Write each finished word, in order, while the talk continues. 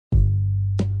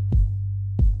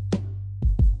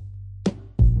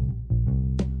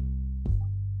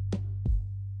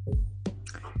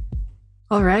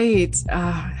All right.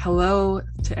 Hello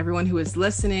to everyone who is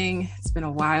listening. It's been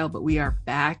a while, but we are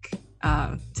back.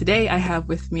 Today, I have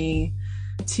with me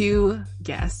two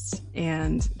guests,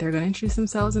 and they're going to introduce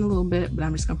themselves in a little bit, but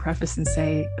I'm just going to preface and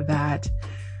say that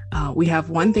we have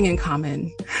one thing in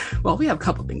common. Well, we have a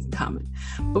couple things in common,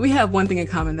 but we have one thing in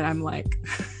common that I'm like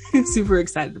super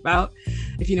excited about.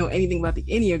 If you know anything about the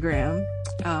Enneagram,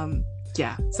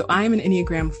 so I'm an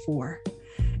Enneagram 4.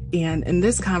 And in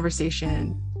this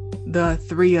conversation, the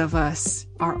three of us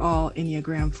are all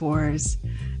Enneagram 4s.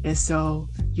 And so,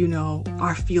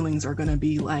 our feelings are going to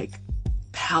be like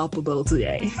palpable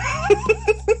today.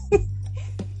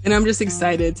 And I'm just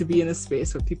excited to be in a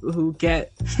space with people who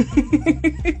get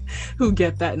who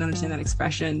get that and understand that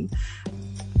expression.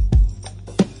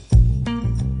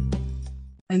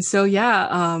 And so,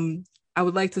 I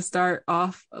would like to start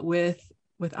off with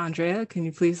Andrea. Can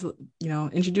you please,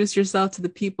 introduce yourself to the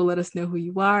people, let us know who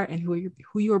you are and who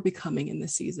you are becoming in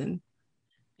this season.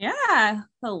 Yeah.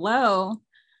 Hello.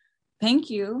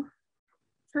 Thank you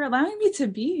for allowing me to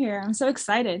be here. I'm so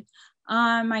excited.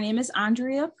 My name is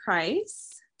Andrea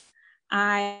Price.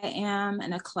 I am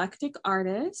an eclectic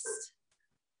artist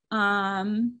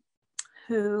who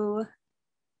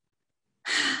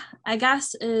I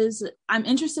guess I'm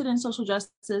interested in social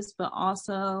justice, but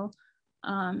also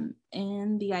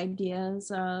in the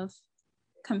ideas of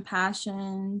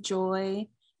compassion, joy,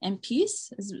 and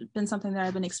peace has been something that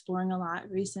I've been exploring a lot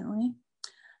recently.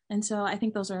 And so I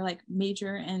think those are like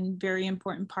major and very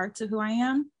important parts of who I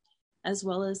am, as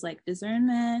well as like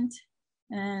discernment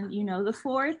and, the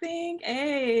 4 thing.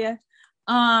 Hey,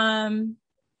 who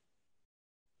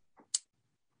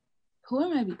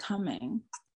am I becoming?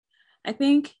 I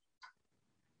think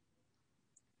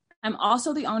I'm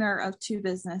also the owner of 2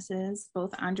 businesses,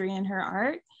 both Andrea and Her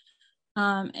Art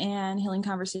and Healing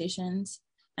Conversations.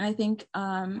 And I think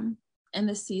in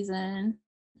this season,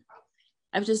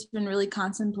 I've just been really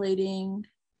contemplating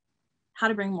how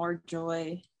to bring more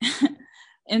joy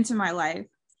into my life,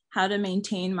 how to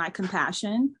maintain my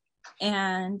compassion,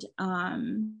 and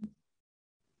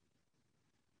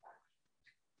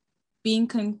being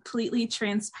completely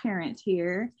transparent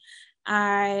here.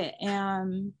 I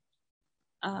am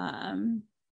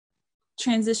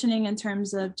transitioning in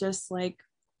terms of just like,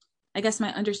 I guess,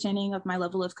 my understanding of my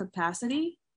level of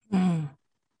capacity.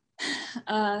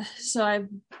 So I've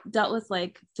dealt with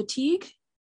like fatigue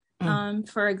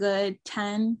for a good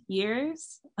 10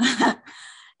 years.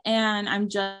 And I'm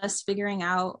just figuring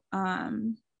out, I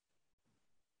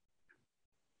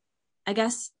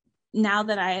guess now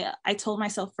that I told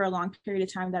myself for a long period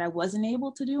of time that I wasn't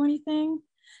able to do anything,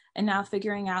 and now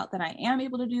figuring out that I am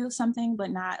able to do something, but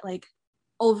not like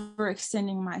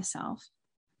overextending myself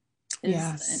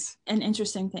is an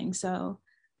interesting thing. So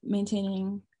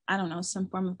maintaining, I don't know, some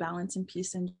form of balance and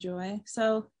peace and joy.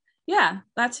 So yeah,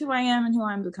 that's who I am and who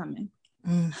I'm becoming.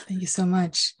 Thank you so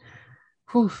much.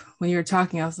 Whew. When you were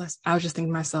talking, I was just thinking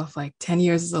to myself, like 10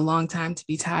 years is a long time to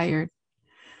be tired.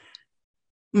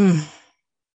 Ain't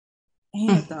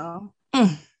it though?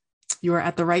 You are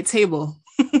at the right table.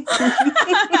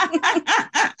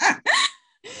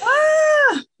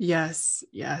 Yes.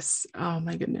 Oh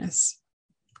my goodness.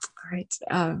 All right.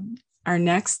 Our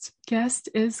next guest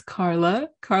is Carla.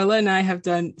 Carla and I have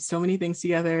done so many things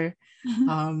together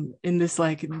in this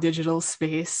like digital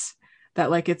space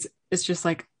that like it's just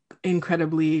like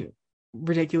incredibly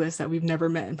ridiculous that we've never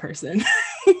met in person.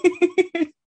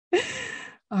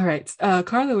 All right.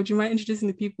 Carla, would you mind introducing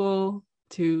the people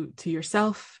to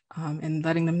yourself and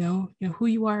letting them know, who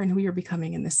you are and who you're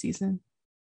becoming in this season?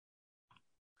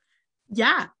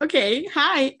 Yeah. Okay.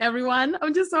 Hi, everyone.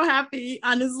 I'm just so happy,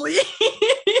 honestly.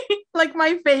 Like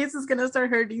my face is going to start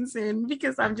hurting soon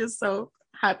because I'm just so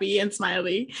happy and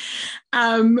smiley.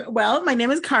 Well, my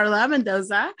name is Carla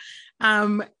Mendoza.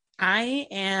 I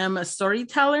am a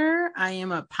storyteller. I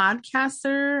am a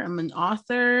podcaster. I'm an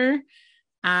author.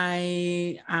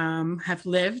 I have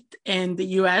lived in the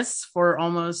US for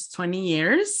almost 20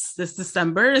 years. This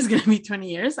December is going to be 20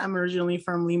 years. I'm originally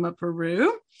from Lima,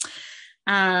 Peru.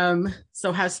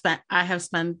 So I have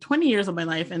spent 20 years of my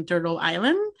life in Turtle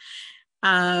Island.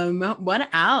 What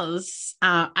else?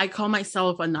 I call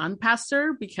myself a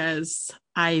non-pastor because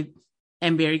I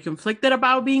am very conflicted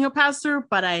about being a pastor,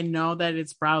 but I know that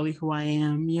it's probably who I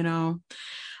am,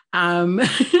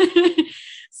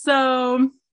 So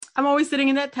I'm always sitting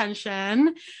in that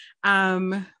tension.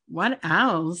 What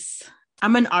else?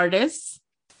 I'm an artist,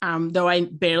 though I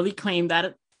barely claim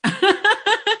that.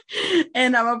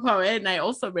 And I'm a poet, and I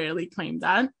also barely claim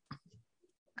that.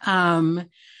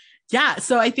 yeah,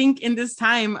 so I think in this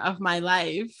time of my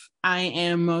life, I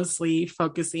am mostly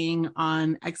focusing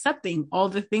on accepting all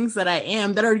the things that I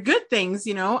am that are good things.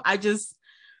 I just,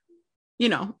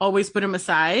 always put them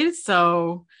aside.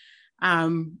 So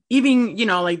even,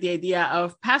 like the idea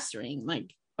of pastoring,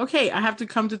 like, okay, I have to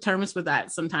come to terms with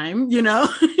that sometime,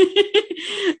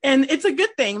 and it's a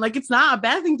good thing. Like, it's not a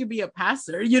bad thing to be a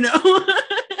pastor,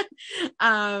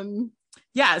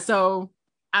 yeah, so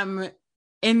I'm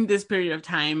in this period of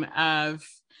time of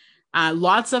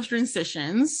lots of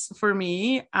transitions for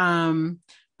me,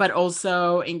 but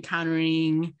also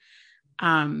encountering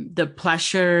the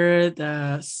pleasure,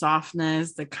 the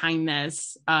softness, the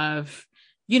kindness of,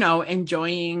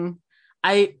 enjoying.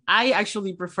 I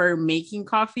actually prefer making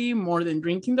coffee more than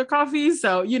drinking the coffee.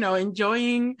 So,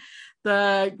 enjoying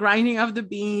the grinding of the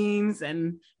beans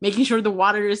and making sure the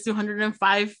water is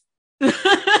 205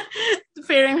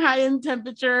 Fahrenheit in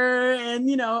temperature,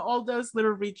 and all those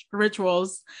little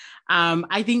rituals.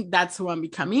 I think that's who I'm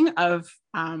becoming, of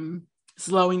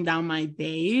slowing down my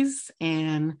days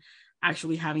and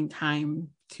actually having time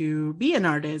to be an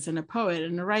artist and a poet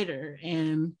and a writer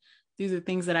and do the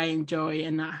things that I enjoy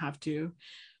and not have to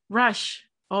rush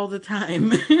all the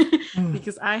time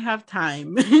because I have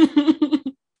time.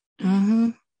 Mm-hmm.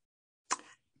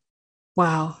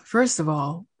 Wow. First of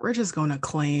all, we're just going to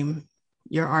claim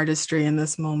your artistry in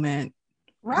this moment.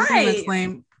 Right. We're going to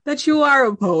claim that you are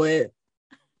a poet.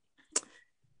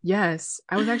 Yes.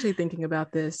 I was actually thinking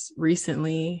about this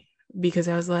recently because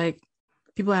I was like,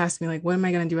 people ask me, like, what am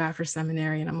I going to do after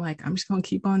seminary? And I'm like, I'm just going to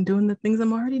keep on doing the things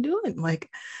I'm already doing. Like,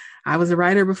 I was a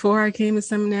writer before I came to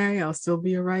seminary. I'll still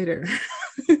be a writer.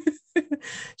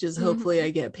 Just hopefully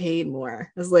I get paid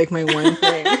more. That's like my one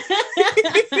thing.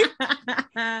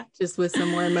 Just with some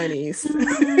more monies.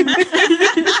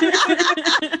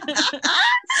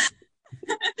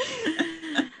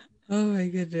 Oh my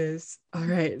goodness. All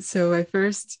right. So my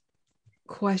first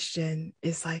question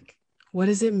is like, what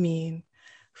does it mean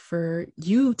for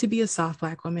you to be a soft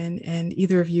Black woman? And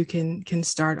either of you can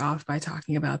start off by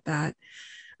talking about that.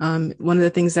 One of the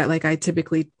things that like I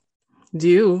typically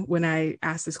do when I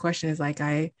ask this question is like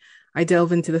I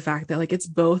delve into the fact that like it's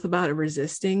both about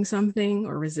resisting something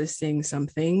or resisting some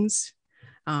things,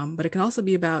 but it can also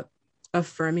be about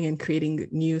affirming and creating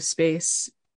new space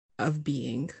of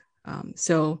being.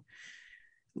 So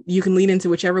you can lean into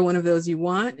whichever one of those you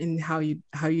want and how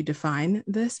you define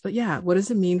this. But yeah, what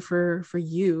does it mean for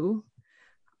you,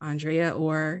 Andrea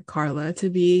or Carla,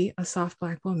 to be a soft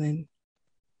Black woman?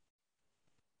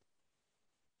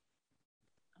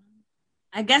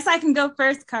 I guess I can go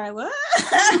first, Carla.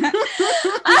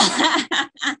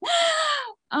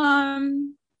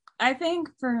 I think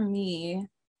for me,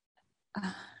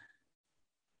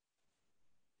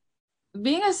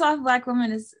 being a soft Black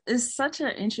woman is such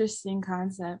an interesting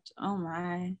concept. Oh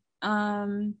my.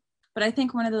 But I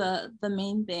think one of the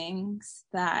main things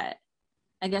that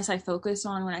I guess I focus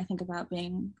on when I think about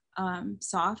being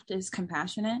soft is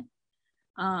compassionate.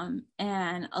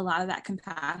 And a lot of that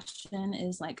compassion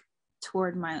is like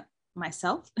toward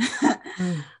myself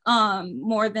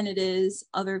more than it is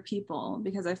other people,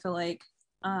 because I feel like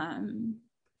you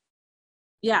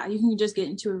can just get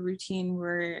into a routine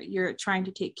where you're trying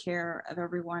to take care of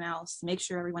everyone else, make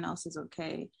sure everyone else is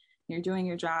okay, you're doing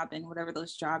your job, and whatever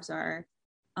those jobs are,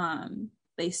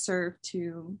 they serve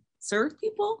to serve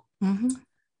people.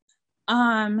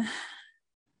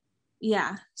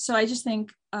 So I just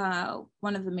think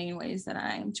one of the main ways that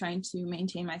I'm trying to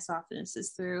maintain my softness is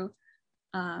through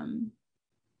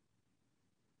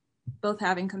both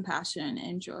having compassion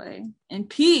and joy and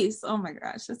peace. Oh my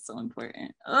gosh, that's so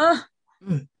important.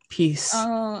 Peace.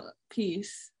 Oh,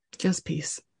 peace. Just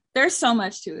peace. There's so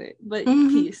much to it, but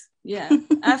peace. Yeah,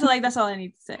 I feel like that's all I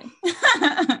need to say.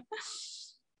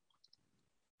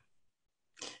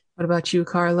 What about you,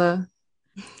 Carla?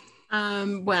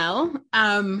 I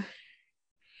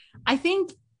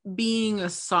think being a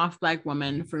soft Black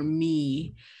woman for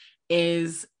me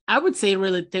is, I would say,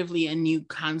 relatively a new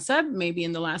concept, maybe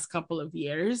in the last couple of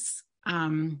years.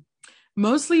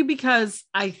 Mostly because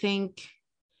I think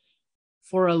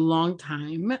for a long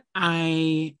time,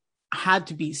 I had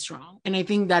to be strong. And I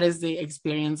think that is the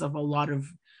experience of a lot of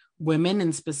women,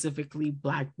 and specifically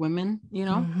Black women,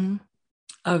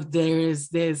 of there is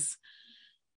this,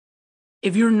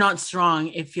 if you're not strong,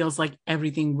 it feels like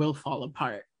everything will fall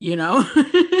apart,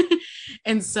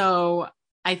 And so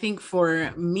I think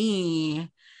for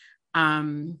me,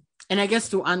 and I guess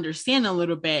to understand a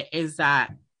little bit, is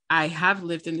that I have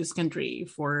lived in this country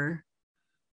for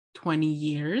 20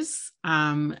 years,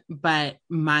 but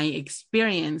my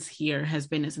experience here has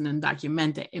been as an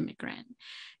undocumented immigrant.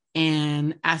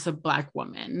 and as a Black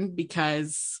woman,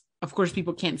 because of course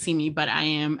people can't see me, but I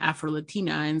am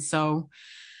Afro-Latina. And so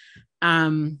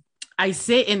I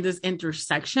sit in this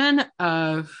intersection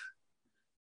of,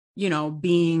 you know,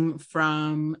 being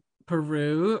from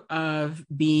Peru, of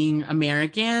being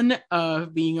American,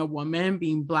 of being a woman,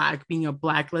 being Black, being a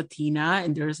Black Latina.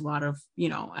 And there's a lot of, you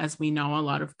know, as we know, a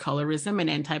lot of colorism and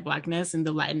anti-Blackness in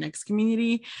the Latinx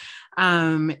community.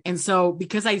 And so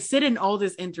because I sit in all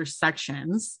these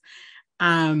intersections,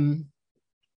 I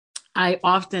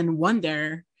often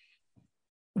wonder,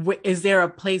 is there a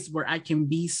place where I can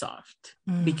be soft?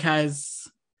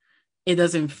 Because it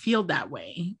doesn't feel that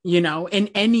way, you know, in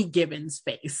any given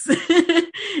space.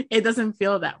 It doesn't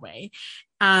feel that way.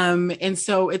 And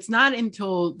so it's not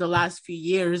until the last few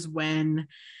years when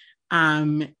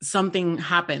something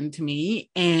happened to me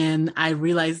and I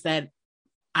realized that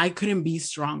I couldn't be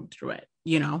strong through it.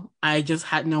 You know, I just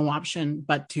had no option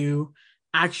but to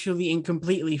actually and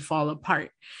completely fall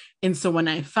apart. And so when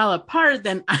I fell apart,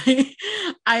 then I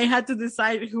had to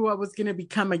decide who I was going to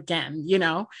become again. You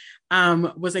know,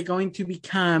 was I going to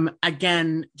become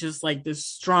again just like this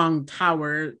strong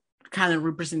tower kind of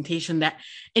representation that,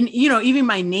 and you know, even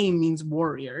my name means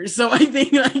warrior. So I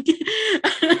think like,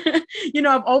 you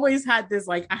know, I've always had this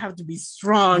like I have to be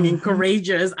strong and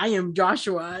courageous. I am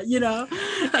Joshua. You know.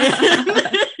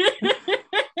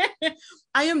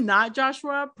 I am not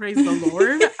Joshua, praise the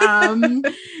Lord.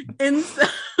 And so,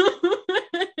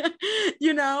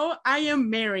 you know, I am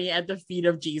Mary at the feet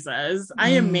of Jesus.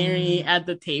 I am Mary at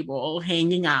the table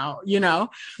hanging out, you know?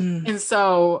 And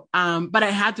so, but I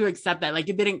had to accept that. Like,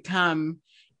 it didn't come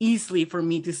easily for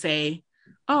me to say,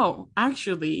 oh,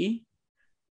 actually,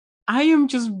 I am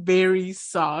just very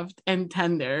soft and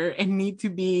tender and need to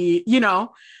be, you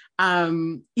know,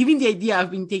 even the idea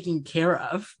of being taken care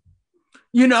of.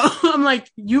 You know, I'm like,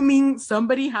 you mean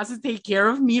somebody has to take care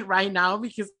of me right now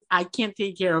because I can't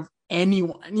take care of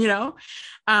anyone, you know?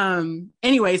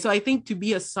 Anyway, so I think to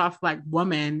be a soft Black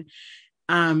woman,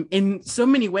 in so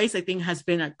many ways, I think has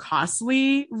been a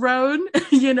costly road,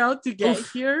 you know, to get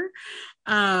here.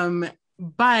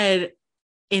 But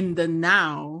in the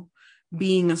now,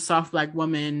 being a soft Black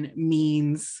woman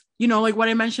means, you know, like what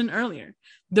I mentioned earlier,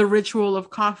 the ritual of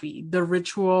coffee, the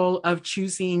ritual of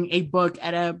choosing a book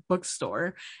at a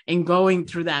bookstore and going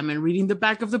through them and reading the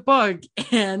back of the book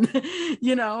and,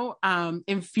 you know,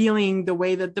 and feeling the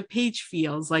way that the page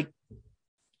feels. Like,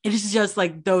 it is just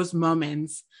like those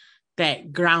moments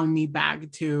that ground me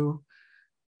back to,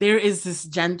 there is this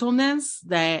gentleness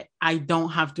that I don't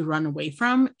have to run away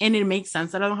from. And it makes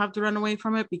sense that I don't have to run away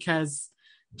from it because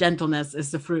gentleness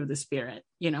is the fruit of the Spirit,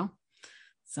 you know?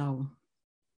 So.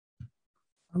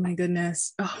 Oh my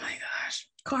goodness. Oh my gosh.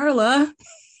 Carla.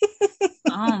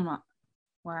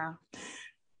 Wow.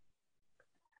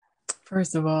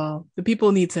 First of all, the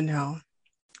people need to know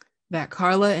that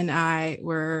Carla and I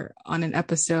were on an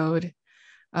episode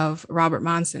of Robert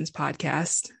Monson's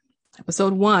podcast,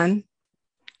 episode 1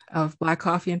 of Black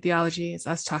Coffee and Theology. It's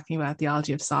us talking about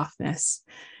theology of softness.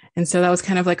 And so that was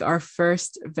kind of like our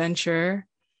first venture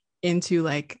into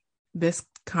like this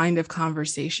kind of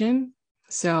conversation.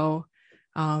 So,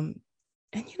 and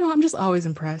you know, I'm just always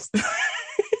impressed.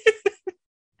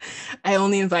 I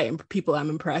only invite people I'm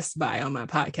impressed by on my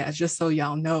podcast, just so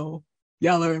y'all know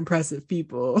y'all are impressive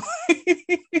people.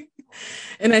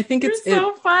 And I think it's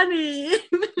so funny.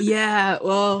 Yeah,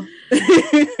 well,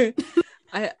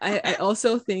 I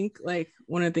also think like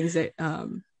one of the things that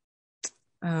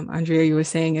Andrea, you were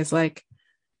saying is like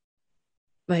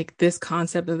this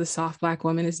concept of the soft Black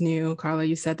woman is new. Carla,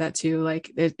 you said that too. Like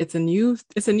it's a new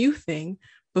thing.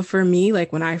 But for me,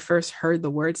 like when I first heard the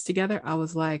words together, I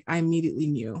was like, I immediately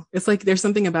knew. It's like there's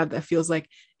something about it that feels like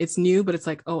it's new, but it's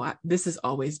like, oh, this has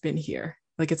always been here.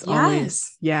 Like it's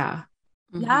always, yeah.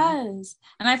 Mm-hmm. Yes.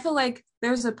 And I feel like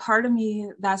there's a part of me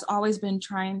that's always been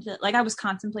trying to, like, I was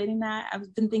contemplating that.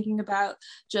 I've been thinking about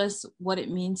just what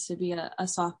it means to be a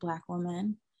soft Black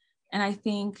woman. And I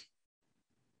think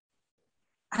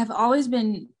I've always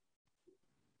been,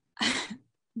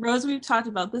 Rose, we've talked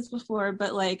about this before,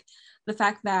 but like the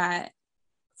fact that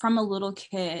from a little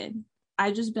kid,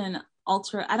 I've just been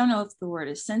I don't know if the word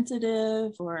is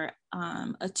sensitive or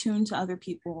attuned to other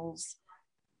people's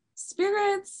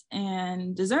spirits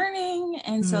and discerning.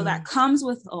 And so that comes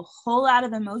with a whole lot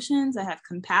of emotions. I have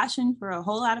compassion for a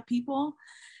whole lot of people.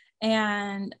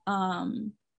 And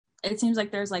it seems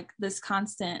like there's like this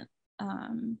constant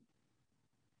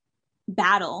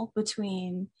battle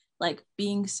between like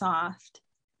being soft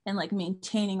and like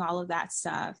maintaining all of that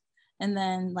stuff and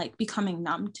then like becoming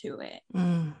numb to it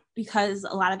because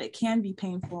a lot of it can be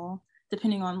painful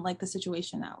depending on like the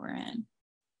situation that we're in.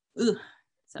 Ugh,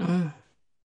 So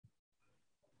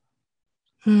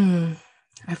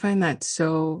I find that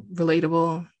so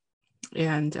relatable,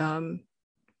 and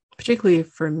particularly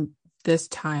for this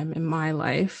time in my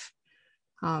life.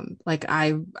 Like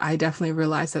I definitely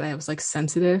realized that I was like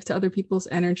sensitive to other people's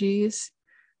energies,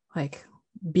 like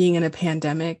being in a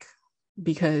pandemic,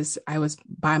 because I was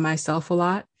by myself a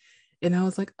lot. And I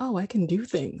was like, oh, I can do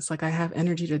things. Like I have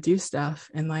energy to do stuff.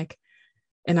 And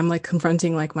I'm like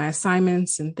confronting like my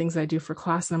assignments and things I do for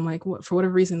class. And I'm like, for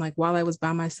whatever reason, like while I was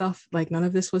by myself, like none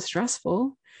of this was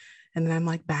stressful. And then I'm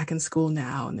like back in school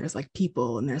now, and there's like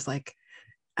people, and there's like,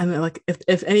 and then like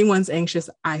if anyone's anxious,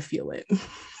 I feel it.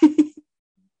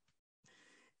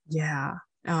 Yeah.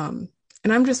 And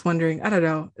I'm just wondering, I don't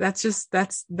know.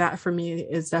 That for me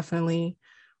is definitely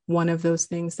one of those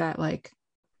things that like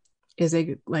is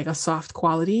a soft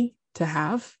quality to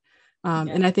have.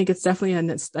 And I think it's definitely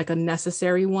a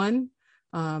necessary one.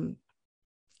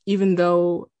 Even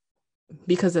though,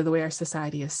 because of the way our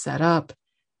society is set up,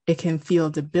 it can feel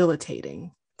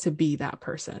debilitating to be that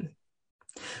person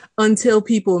until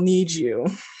people need you.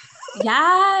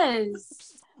 Yes.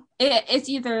 It's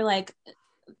either like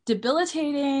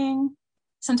debilitating.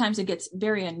 Sometimes it gets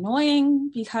very annoying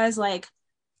because, like,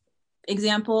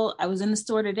 example, I was in the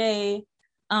store today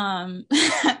buying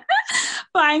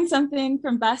something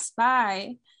from Best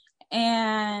Buy,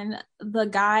 and the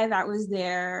guy that was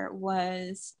there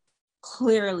was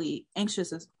clearly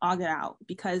anxious as all get out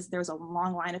because there was a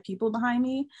long line of people behind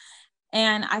me,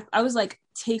 and I was like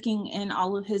taking in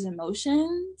all of his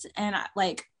emotions and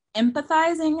like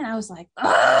empathizing, and I was like,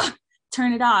 ugh,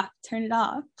 turn it off,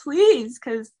 please.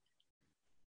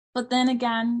 But then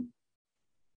again,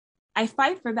 I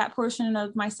fight for that portion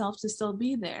of myself to still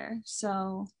be there.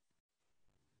 So,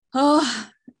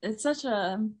 it's such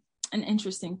an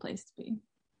interesting place to be.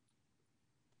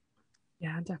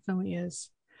 Yeah, it definitely is.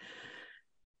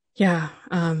 Yeah.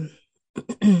 And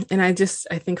I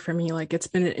think for me, like, it's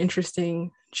been an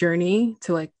interesting journey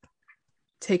to like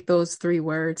take those 3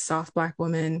 words, soft Black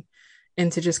woman, and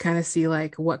to just kind of see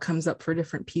like what comes up for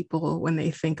different people when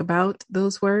they think about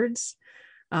those words.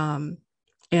 And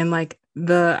like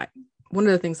one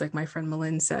of the things like my friend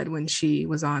Malin said when she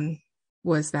was on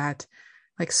was that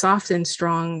like soft and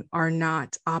strong are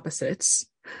not opposites.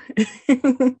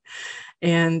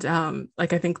 And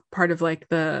like I think part of like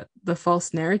the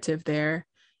false narrative there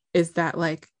is that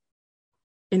like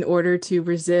in order to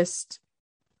resist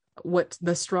what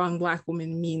the strong Black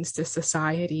woman means to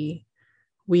society,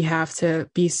 we have to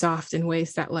be soft in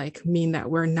ways that like mean that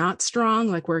we're not strong,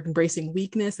 like we're embracing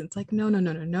weakness. And it's like, no.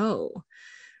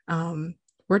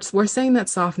 We're saying that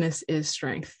softness is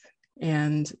strength,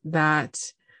 and that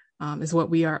is what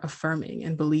we are affirming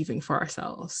and believing for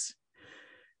ourselves.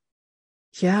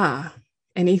 Yeah.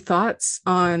 Any thoughts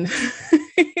on?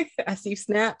 I see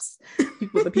snaps.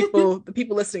 The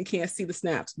people listening can't see the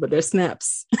snaps, but they're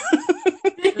snaps.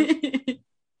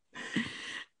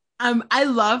 I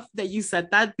love that you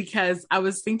said that, because I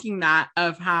was thinking that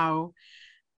of how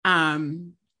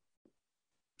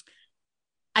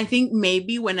I think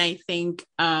maybe when I think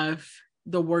of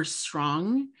the word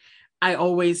strong, I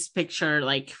always picture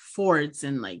like forts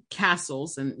and like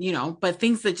castles and, but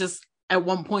things that just at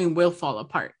one point will fall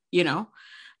apart,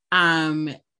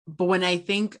 but when I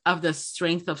think of the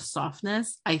strength of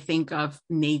softness, I think of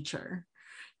nature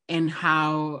and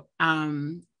how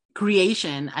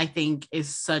creation, I think, is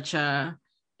such an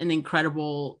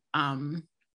incredible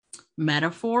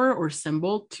metaphor or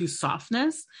symbol to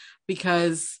softness,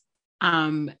 because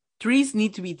trees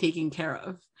need to be taken care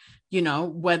of,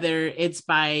 whether it's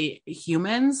by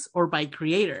humans or by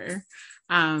creator.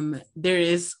 There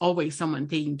is always someone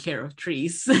taking care of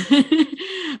trees.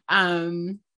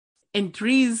 And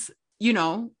trees,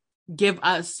 give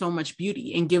us so much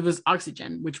beauty and give us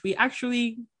oxygen, which we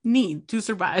actually need to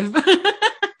survive.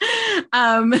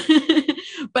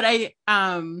 But I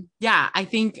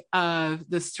think of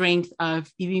the strength of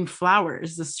even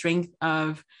flowers, the strength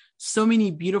of so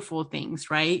many beautiful things,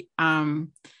 right?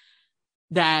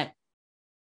 That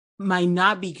might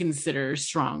not be considered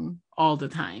strong all the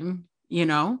time,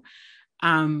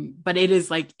 but it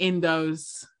is like in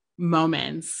those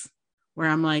moments where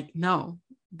I'm like, no,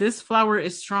 this flower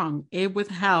is strong. It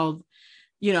withheld,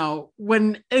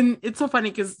 and it's so funny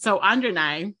because Andrea and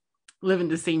I live in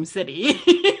the same city.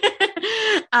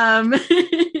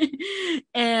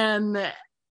 And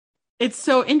it's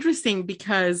so interesting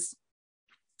because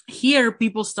here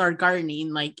people start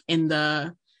gardening like in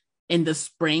the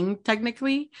spring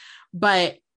technically,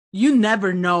 but you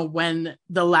never know when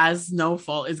the last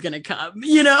snowfall is going to come,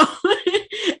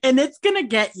 and it's gonna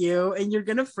get you, and you're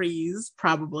gonna freeze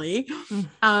probably.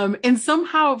 Mm. And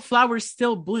somehow flowers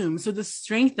still bloom. So the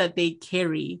strength that they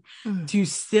carry to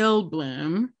still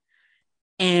bloom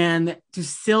and to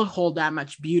still hold that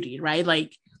much beauty, right?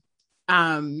 Like,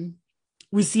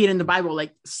 we see it in the Bible,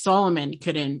 like Solomon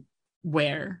couldn't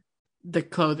wear the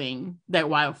clothing that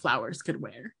wildflowers could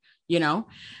wear, you know?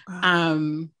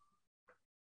 Wow.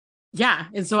 Yeah.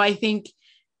 And so I think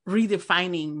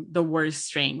redefining the word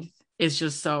strength is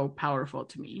just so powerful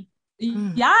to me.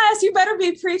 Yes, you better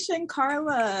be preaching,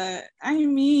 Carla. I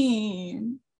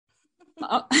mean,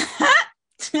 oh.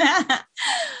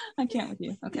 I can't with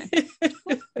you. Okay.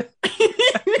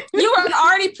 You were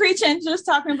already preaching, just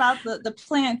talking about the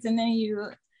plants, and then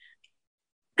you,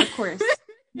 of course.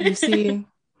 You see,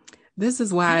 this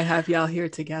is why I have y'all here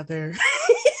together.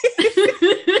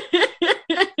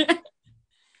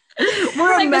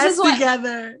 We're a mess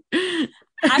together.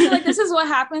 I feel like this is what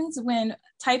happens when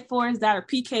type 4s that are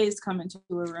PKs come into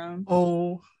a room.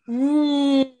 Oh.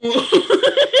 My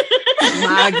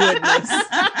goodness.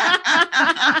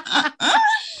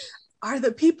 Are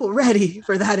the people ready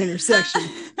for that intersection?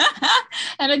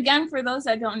 And again, for those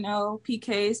that don't know,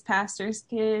 PKs, pastors'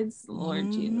 kids,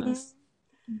 Lord Jesus.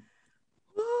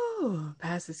 Ooh,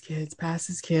 pastors' kids.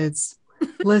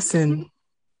 Listen.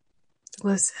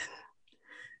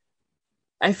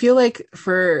 I feel like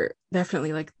for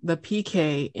definitely like the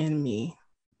PK in me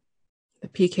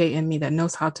that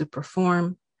knows how to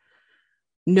perform,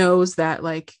 knows that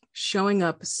like showing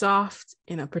up soft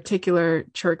in a particular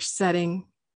church setting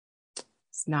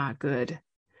is not good.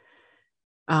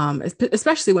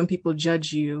 Especially when people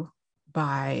judge you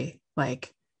by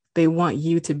like, they want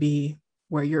you to be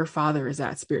where your father is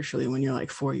at spiritually when you're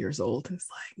like 4 years old. And it's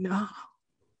like, no,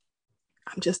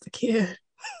 I'm just a kid.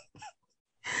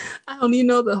 I don't even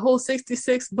know the whole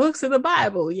 66 books of the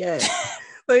Bible yet.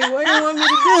 Like, what do you want me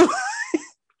to do?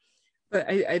 But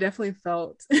I definitely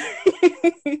felt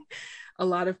a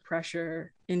lot of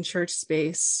pressure in church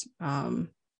space.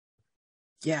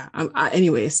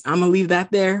 Anyways, I'm gonna leave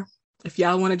that there. If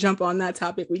y'all want to jump on that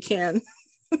topic, we can.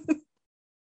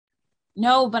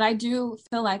 No, but I do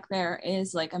feel like there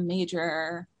is like a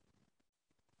major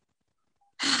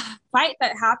fight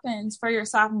that happens for your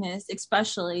softness,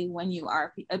 especially when you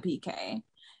are a PK,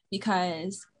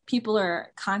 because people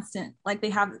are constant, like they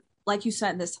have, like you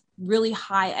said, this really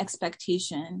high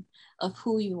expectation of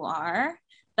who you are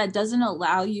that doesn't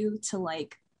allow you to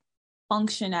like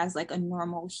function as like a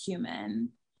normal human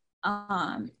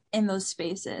in those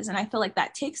spaces. And I feel like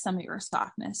that takes some of your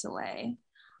softness away.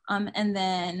 And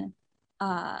then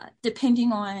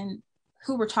depending on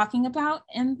who we're talking about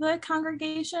in the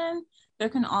congregation, there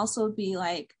can also be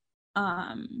like,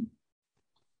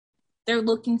 they're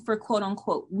looking for quote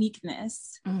unquote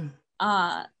weakness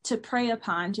to prey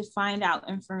upon, to find out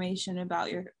information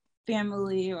about your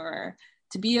family, or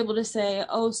to be able to say,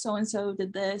 oh, so-and-so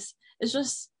did this. It's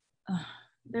just,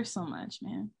 there's so much,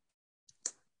 man.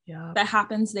 Yeah. That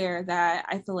happens there that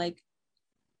I feel like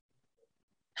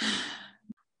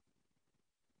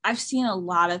I've seen a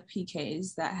lot of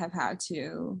PKs that have had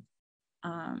to,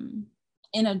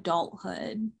 in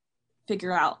adulthood,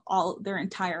 figure out all their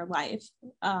entire life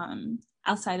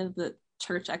outside of the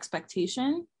church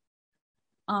expectation.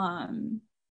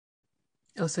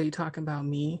 Oh, so you're talking about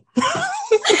me?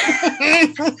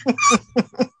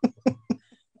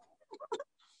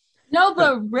 No,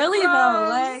 but really though,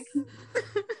 like,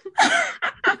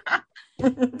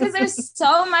 because there's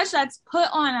so much that's put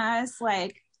on us.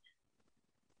 Like,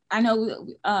 I know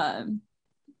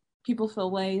people feel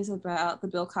ways about the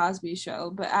Bill Cosby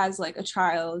show, but as like a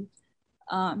child,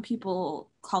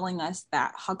 people calling us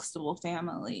that Huxtable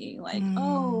family, like,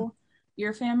 oh,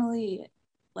 your family,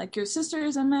 like your sister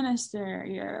is a minister,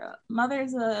 your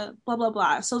mother's a blah blah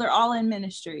blah, so they're all in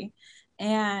ministry.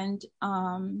 And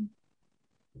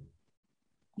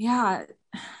yeah,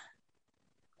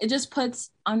 it just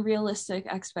puts unrealistic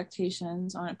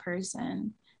expectations on a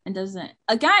person and doesn't,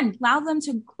 again, allow them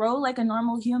to grow like a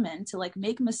normal human, to like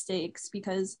make mistakes,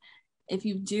 because if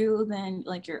you do, then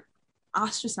like you're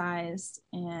ostracized.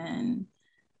 And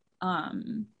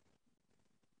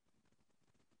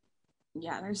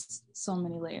yeah, there's so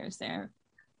many layers there.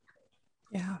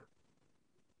 Yeah.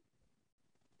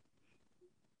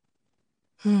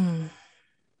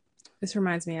 This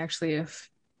reminds me actually of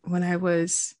when I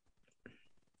was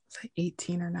like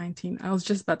 18 or 19. I was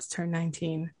just about to turn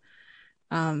 19.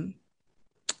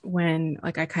 When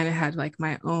like I kind of had like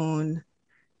my own,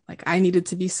 like I needed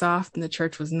to be soft and the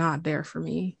church was not there for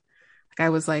me. Like I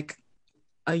was like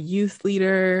a youth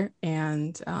leader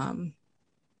and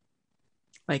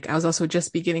like I was also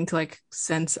just beginning to like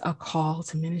sense a call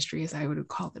to ministry, as I would have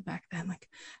called it back then, like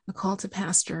a call to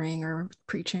pastoring or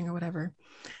preaching or whatever.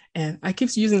 And I keep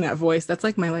using that voice. That's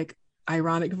like my like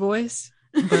ironic voice,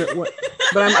 but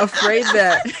I'm afraid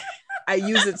that I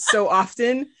use it so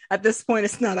often at this point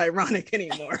it's not ironic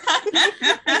anymore.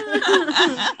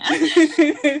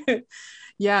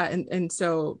 Yeah, and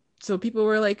so people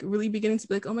were like really beginning to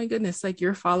be like, oh my goodness, like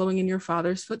you're following in your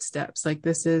father's footsteps, like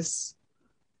this is,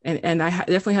 and I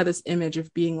definitely had this image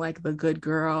of being like the good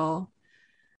girl.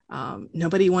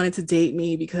 Nobody wanted to date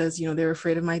me because, you know, they were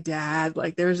afraid of my dad.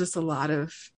 Like there was just a lot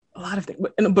of things,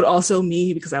 but also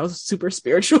me because I was super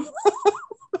spiritual.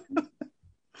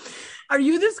 Are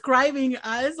you describing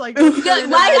us? Like I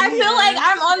feel like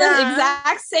I'm on the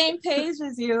exact same page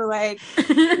as you. Like, wow.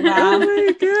 Oh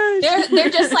my gosh.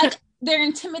 They're just like, they're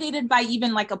intimidated by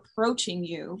even like approaching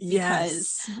you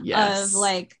because of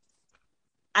like,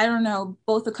 I don't know,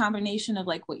 both a combination of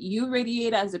like what you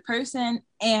radiate as a person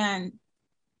and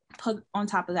put on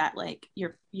top of that, like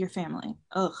your family.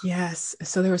 Ugh. Yes.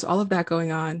 So there was all of that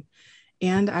going on.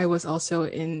 And I was also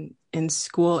in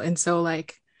school. And so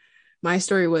like my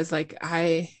story was like,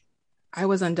 I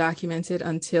was undocumented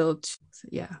until,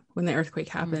 when the earthquake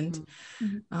happened.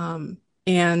 Mm-hmm.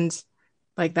 And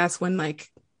like, that's when like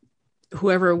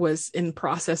whoever was in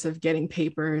process of getting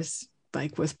papers,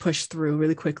 like was pushed through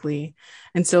really quickly.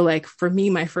 And so like, for me,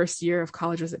 my first year of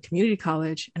college was at community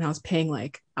college, and I was paying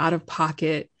like out of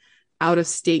pocket, out of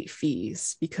state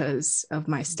fees because of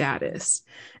my status.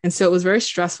 And so it was a very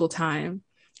stressful time.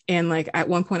 And like, at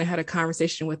one point I had a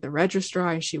conversation with the registrar,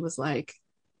 and she was like,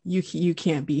 you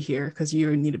can't be here because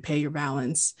you need to pay your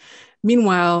balance.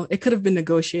 Meanwhile, it could have been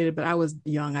negotiated, but I was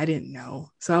young. I didn't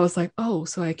know. So I was like, oh,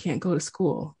 so I can't go to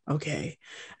school. Okay.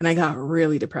 And I got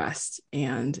really depressed.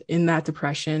 And in that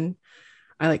depression,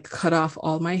 I like cut off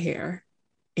all my hair,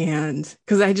 and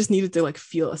because I just needed to like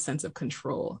feel a sense of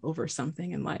control over something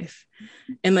in life.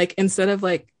 And like, instead of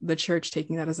like the church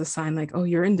taking that as a sign, like, oh,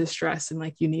 you're in distress and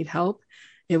like you need help,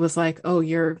 it was like, oh,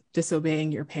 you're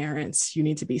disobeying your parents, you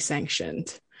need to be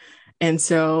sanctioned. And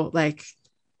so like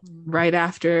right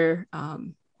after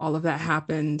all of that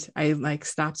happened, I like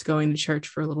stopped going to church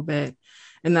for a little bit.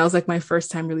 And that was like my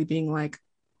first time really being like,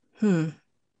 the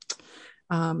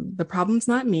problem's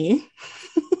not me.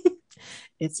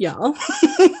 It's y'all.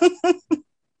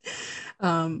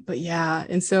 But yeah.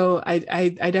 And so I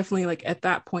definitely like at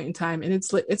that point in time, and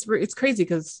it's crazy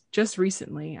because just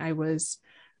recently I was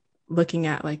looking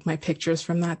at like my pictures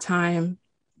from that time.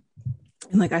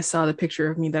 And like, I saw the picture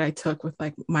of me that I took with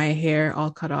like my hair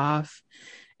all cut off,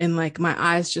 and like my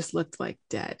eyes just looked like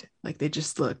dead. Like they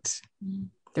just looked,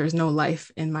 there's no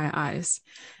life in my eyes.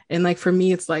 And like, for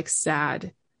me, it's like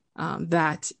sad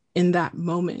that in that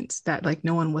moment that like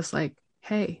no one was like,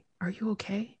 hey, are you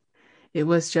okay? It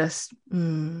was just,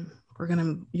 you're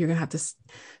gonna have to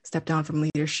step down from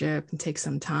leadership and take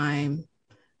some time.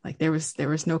 Like there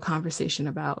was no conversation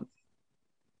about,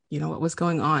 you know, what was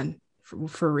going on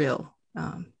for real.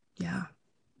 Yeah.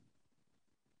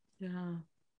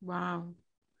 Wow.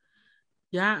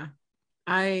 Yeah.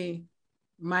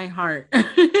 My heart,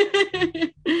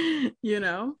 you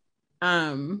know,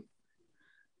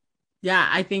 yeah,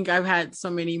 I think I've had so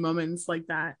many moments like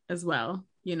that as well,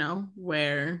 you know,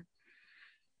 where,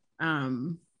 I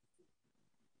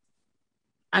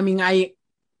mean,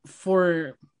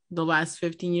 for the last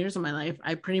 15 years of my life,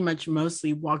 I pretty much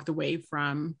mostly walked away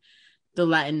from the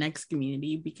Latinx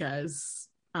community because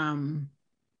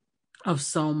of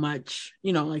so much,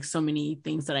 you know, like so many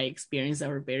things that I experienced that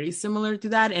were very similar to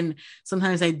that. And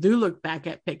sometimes I do look back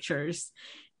at pictures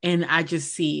and I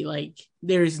just see like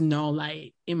there's no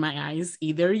light in my eyes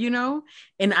either, you know,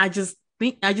 and I just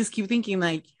keep thinking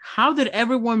like, how did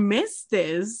everyone miss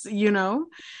this, you know?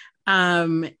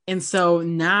 And so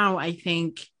now I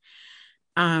think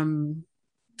and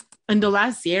the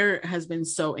last year has been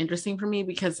so interesting for me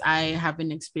because I have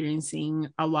been experiencing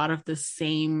a lot of the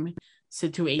same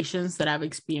situations that I've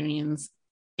experienced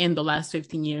in the last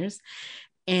 15 years.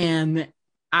 And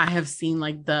I have seen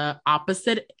like the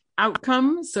opposite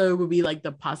outcome. So it would be like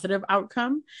the positive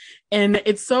outcome. And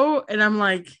I'm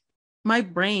like, my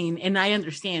brain, and I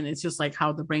understand it's just like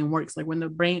how the brain works. Like when the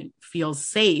brain feels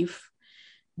safe,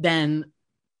 then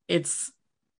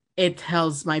it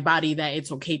tells my body that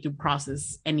it's okay to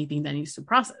process anything that needs to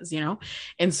process, you know?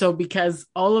 And so because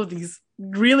all of these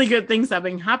really good things have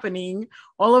been happening,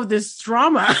 all of this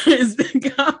trauma has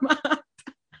come up.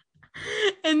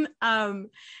 And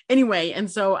anyway, and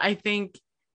so I think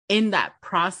in that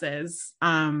process,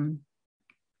 I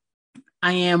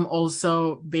am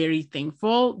also very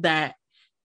thankful that,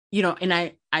 you know, and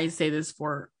I say this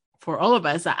for for all of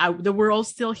us, that we're all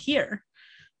still here,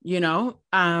 you know?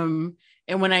 And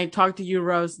when I talk to you,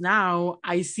 Rose, now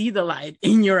I see the light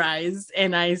in your eyes,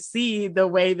 and I see the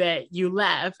way that you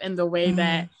laugh and the way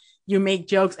that you make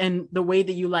jokes and the way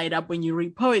that you light up when you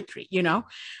read poetry, you know?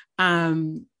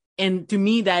 And to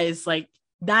me, that is like,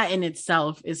 that in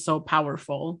itself is so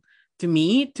powerful to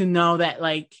me, to know that,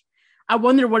 like, I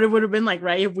wonder what it would have been like,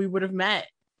 right, if we would have met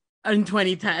in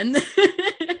 2010.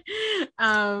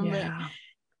 Yeah.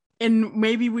 And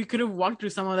maybe we could have walked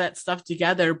through some of that stuff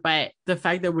together. But the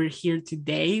fact that we're here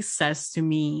today says to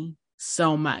me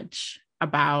so much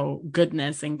about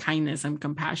goodness and kindness and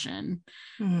compassion,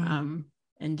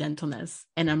 and gentleness.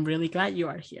 And I'm really glad you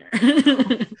are here.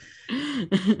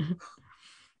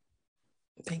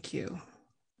 Thank you.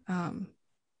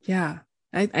 Yeah,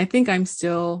 I think I'm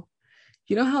still,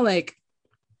 you know how like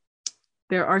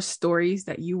there are stories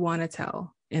that you want to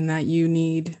tell and that you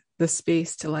need the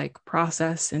space to like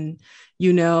process, and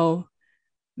you know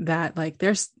that like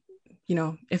there's, you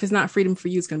know, if it's not freedom for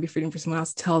you, it's going to be freedom for someone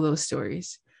else to tell those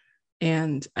stories.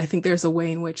 And I think there's a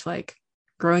way in which, like,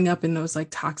 growing up in those like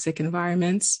toxic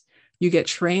environments, you get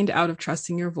trained out of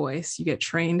trusting your voice, you get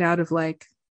trained out of like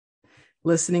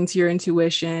listening to your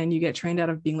intuition, you get trained out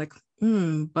of being like,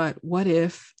 but what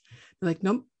if, like,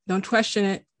 nope, don't question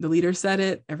it, the leader said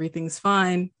it, everything's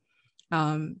fine.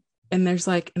 And there's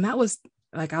like, and that was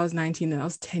like, I was 19 and that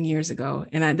was 10 years ago.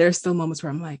 And there's still moments where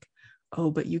I'm like,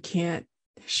 oh, but you can't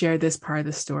share this part of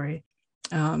the story.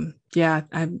 Yeah,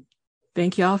 I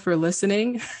thank y'all for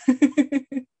listening.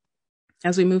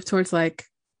 As we move towards like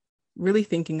really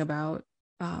thinking about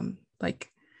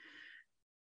like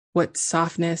what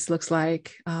softness looks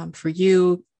like for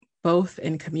you, both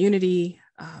in community.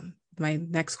 My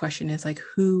next question is like,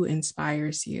 who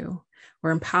inspires you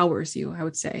or empowers you, I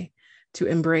would say, to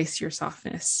embrace your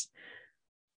softness?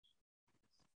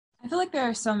 I feel like there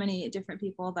are so many different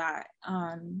people that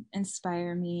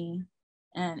inspire me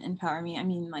and empower me. I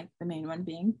mean, like the main one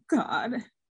being God.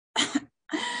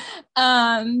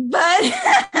 But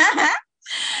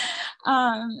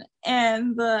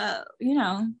and the, you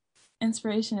know,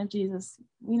 inspiration of Jesus,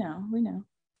 we know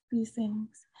these things.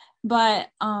 But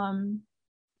in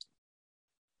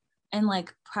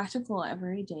like practical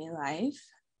everyday life,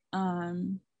 I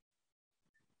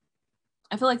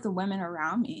feel like the women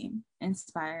around me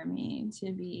inspire me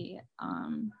to be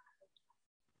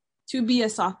a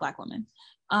soft Black woman.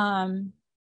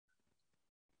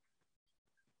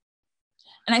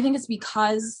 And I think it's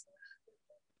because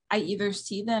I either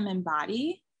see them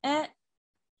embody it,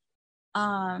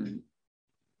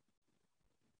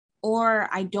 or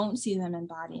I don't see them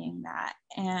embodying that.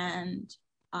 And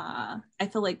I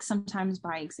feel like sometimes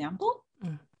by example,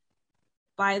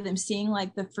 by them seeing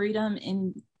like the freedom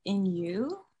in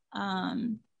you,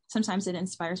 sometimes it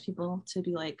inspires people to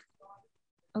be like,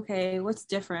 okay, what's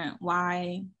different?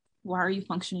 Why are you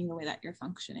functioning the way that you're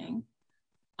functioning?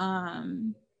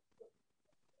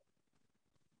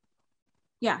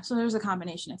 Yeah, so there's a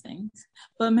combination of things,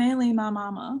 but mainly my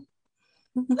mama.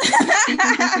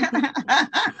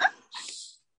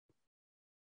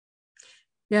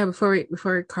 Yeah, before you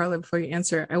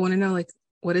answer, I want to know, like,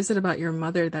 what is it about your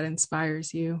mother that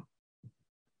inspires you?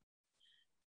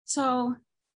 So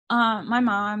my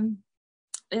mom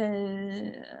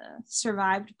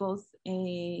survived both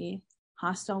a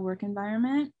hostile work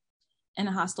environment and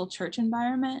a hostile church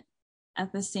environment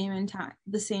at the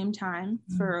same time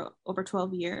for over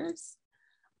 12 years.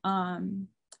 And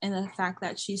the fact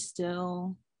that she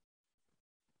still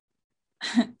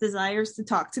desires to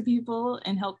talk to people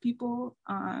and help people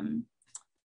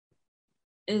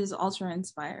is ultra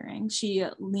inspiring. She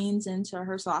leans into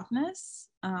her softness,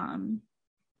 even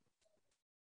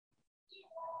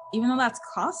though that's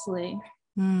costly.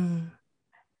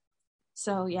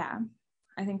 So yeah,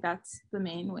 I think that's the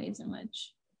main ways in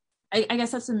which, I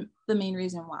guess that's the main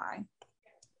reason why.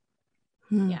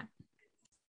 Yeah.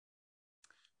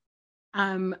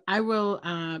 I will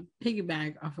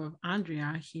piggyback off of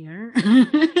Andrea here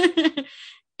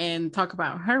and talk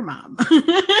about her mom.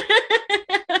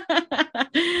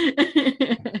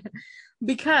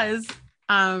 Because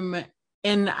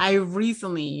and I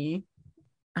recently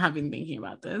have been thinking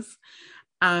about this.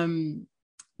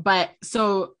 But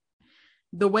so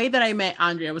the way that I met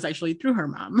Andrea was actually through her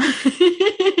mom.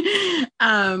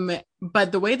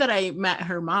 But the way that I met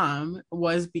her mom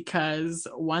was because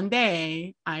one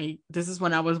day this is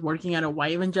when I was working at a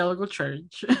white evangelical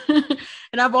church.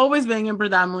 And I've always been in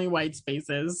predominantly white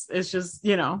spaces. It's just,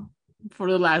 you know, for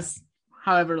the last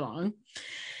however long.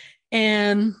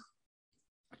 And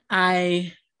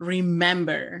I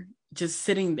remember just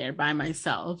sitting there by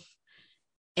myself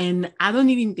And I don't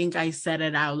even think I said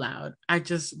it out loud. I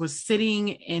just was sitting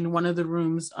in one of the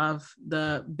rooms of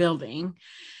the building,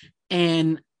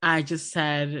 and I just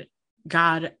said,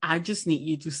 God, I just need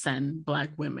you to send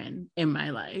Black women in my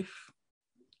life.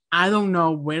 I don't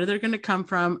know where they're going to come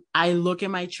from. I look at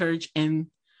my church and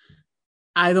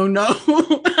I don't know.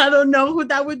 I don't know who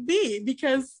that would be,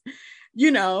 because,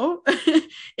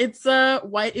 it's a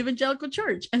white evangelical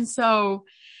church. And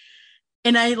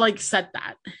I like said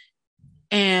that.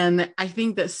 And I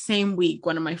think the same week,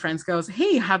 one of my friends goes,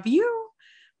 hey, have you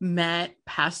met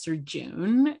Pastor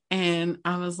June? And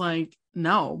I was like,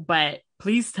 no, but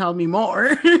please tell me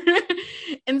more.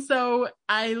 And so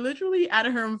I literally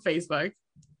added her on Facebook,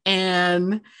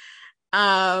 and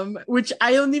which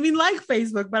I don't even like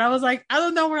Facebook, but I was like, I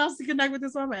don't know where else to connect with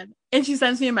this woman. And she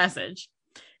sends me a message.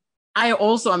 I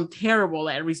also am terrible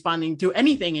at responding to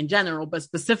anything in general, but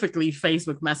specifically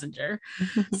Facebook Messenger.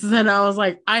 So then I was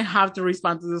like, I have to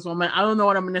respond to this woman. I don't know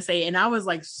what I'm going to say. And I was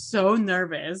like, so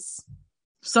nervous.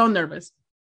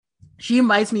 She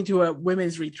invites me to a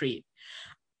women's retreat.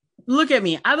 Look at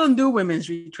me. I don't do women's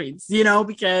retreats,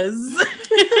 because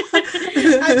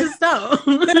I just don't.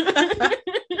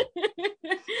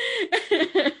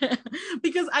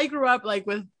 Because I grew up like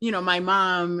with, my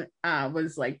mom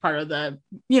was like part of the,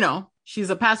 she's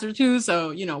a pastor too.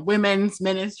 So, women's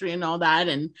ministry and all that.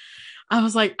 And I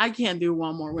was like, I can't do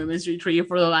one more women's retreat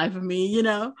for the life of me,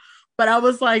 but I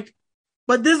was like,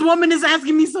 but this woman is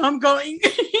asking me, so I'm going.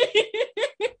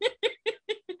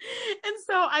 And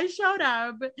so I showed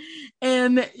up,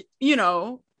 and,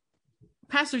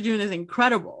 Pastor June is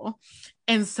incredible.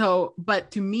 And so,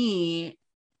 but to me,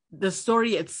 the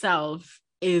story itself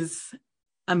is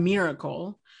a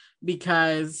miracle,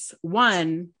 because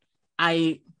one,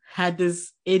 I had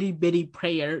this itty bitty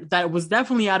prayer that was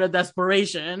definitely out of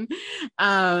desperation.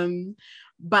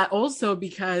 But also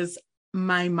because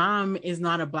my mom is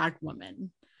not a Black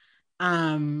woman.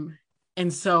 And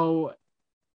so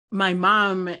my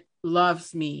mom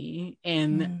loves me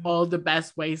in all the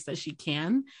best ways that she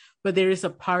can, but there is a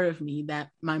part of me that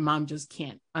my mom just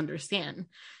can't understand,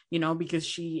 because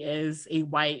she is a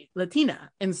white Latina.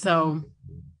 And so,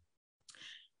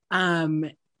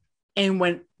 and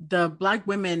when the Black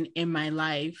women in my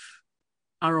life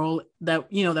are all that,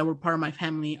 that were part of my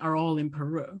family, are all in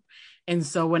Peru. And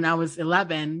so when I was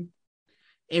 11,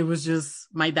 it was just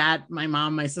my dad, my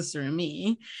mom, my sister, and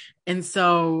me. And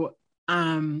so,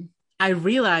 I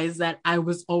realized that I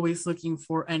was always looking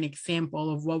for an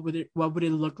example of what would it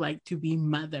look like to be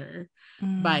mothered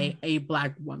by a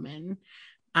Black woman.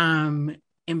 And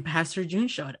Pastor June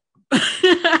showed up.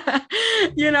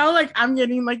 Like I'm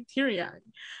getting like teary-eyed.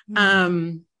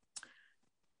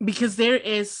 Because there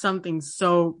is something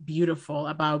so beautiful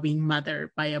about being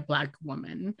mothered by a Black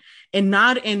woman, and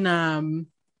not in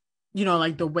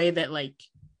like the way that like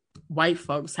white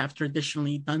folks have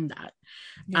traditionally done that.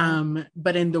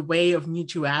 But in the way of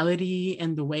mutuality,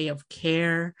 and the way of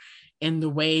care, in the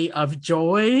way of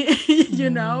joy,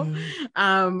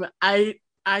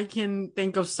 I can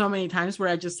think of so many times where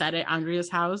I just sat at Andrea's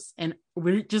house and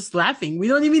we're just laughing. We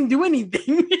don't even do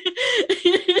anything.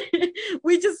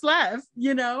 We just laugh,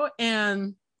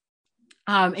 and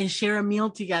share a meal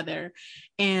together.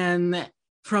 And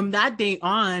from that day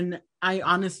on, I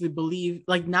honestly believe,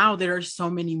 like, now there are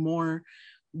so many more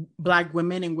Black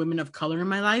women and women of color in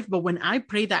my life. But when I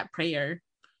prayed that prayer,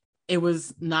 it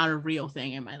was not a real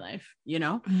thing in my life,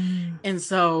 And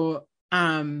so,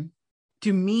 to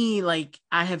me, like,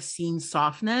 I have seen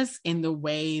softness in the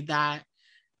way that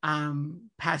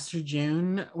Pastor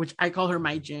June, which I call her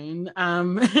my June,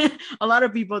 a lot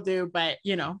of people do, but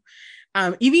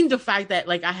even the fact that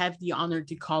like I have the honor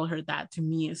to call her that, to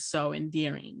me is so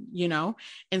endearing,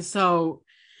 And so,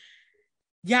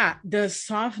 yeah, the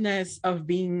softness of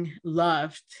being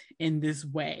loved in this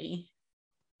way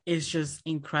is just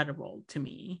incredible to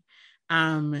me.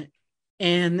 And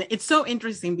it's so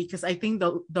interesting because I think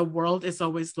the world is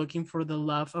always looking for the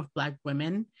love of Black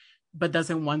women, but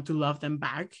doesn't want to love them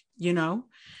back,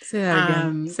 Say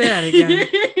that again.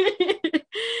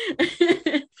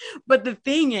 But the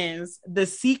thing is, the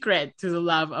secret to the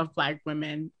love of Black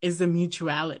women is the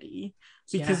mutuality.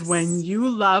 Because when you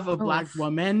love a Black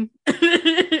woman,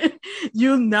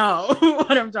 you know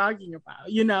what I'm talking about,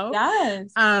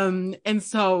 Yes. And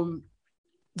so,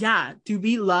 yeah, to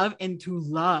be loved and to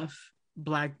love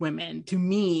Black women, to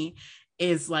me,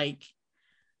 is like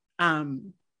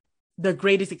the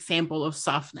greatest example of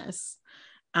softness.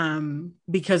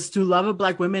 Because to love a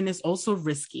Black woman is also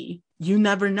risky. You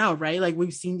never know, right? Like,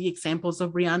 we've seen the examples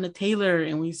of Breonna Taylor,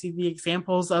 and we see the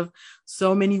examples of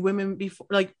so many women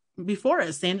before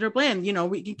us, Sandra Bland,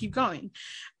 we can keep going.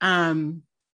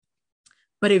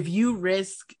 But if you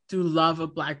risk to love a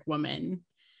Black woman,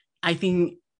 I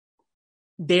think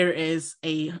there is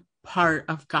a part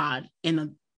of God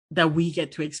that we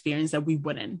get to experience that we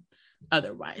wouldn't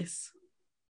otherwise.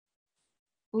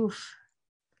 Oof.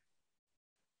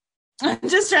 I'm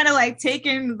just trying to like take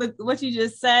in what you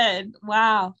just said.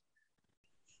 Wow.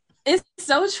 It's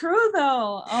so true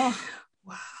though. Oh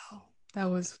wow. That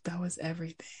was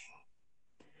everything.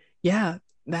 Yeah,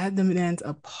 that demands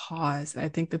a pause. I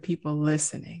think the people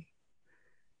listening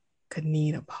could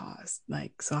need a pause.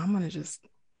 Like, so I'm gonna just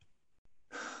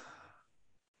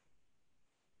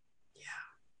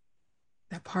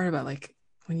that part about like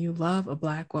when you love a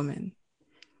Black woman,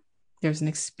 there's an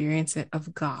experience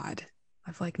of God,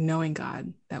 of like knowing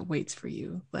God that waits for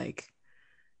you. Like,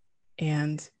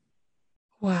 and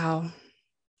wow.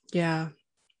 Yeah.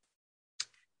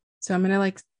 So I'm going to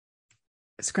like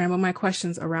scramble my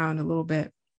questions around a little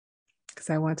bit because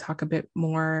I want to talk a bit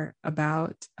more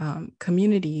about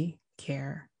community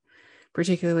care,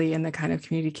 particularly in the kind of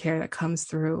community care that comes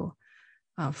through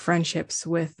friendships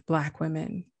with Black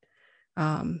women.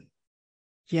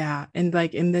 Yeah. And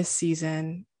like in this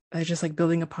season, I just like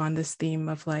building upon this theme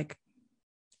of like,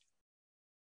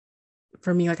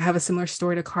 for me, like I have a similar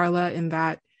story to Carla in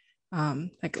that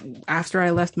like after I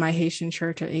left my Haitian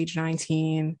church at age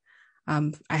 19,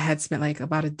 I had spent like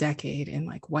about a decade in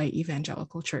like white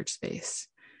evangelical church space.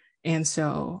 And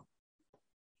so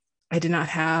I did not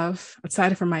have,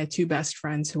 aside from my two best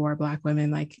friends who are Black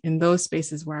women, like in those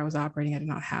spaces where I was operating, I did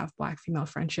not have Black female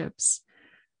friendships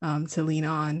to lean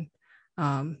on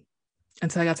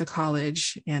until I got to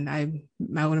college. And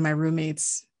one of my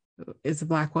roommates is a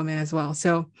Black woman as well.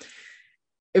 So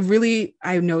it really,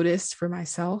 I noticed for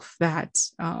myself that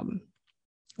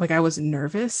like I was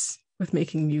nervous with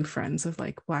making new friends of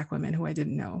like Black women who I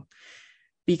didn't know,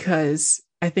 because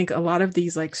I think a lot of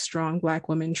these like strong Black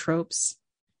women tropes,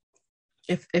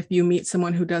 if you meet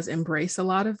someone who does embrace a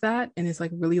lot of that and is like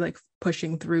really like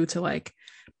pushing through to like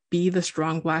be the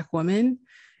strong Black woman,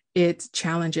 it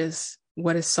challenges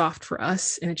what is soft for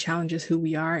us and it challenges who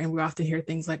we are. And we often hear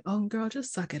things like, oh girl,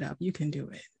 just suck it up, you can do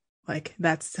it. Like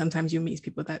that's sometimes you meet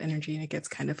people with that energy and it gets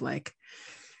kind of like,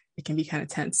 it can be kind of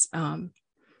tense. And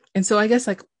so I guess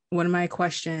like one of my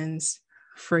questions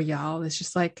for y'all is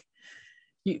just like,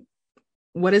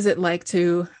 what is it like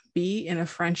to be in a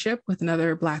friendship with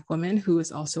another Black woman who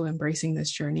is also embracing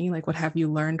this journey? Like, what have you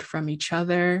learned from each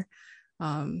other?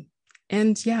 And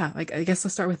yeah, like, I guess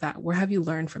let's start with that. Where have you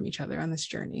learned from each other on this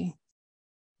journey?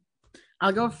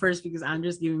 I'll go first because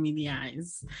Andrea's giving me the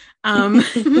eyes.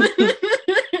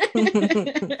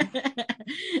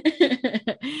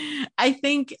 I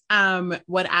think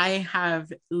what I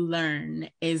have learned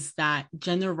is that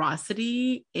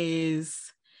generosity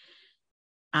is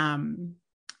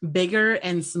bigger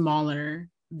and smaller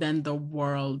than the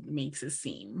world makes it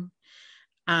seem.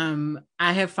 I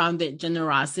have found that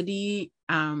generosity,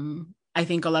 I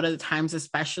think a lot of the times,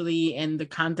 especially in the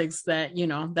context that,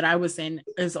 that I was in,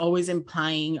 is always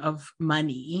implying of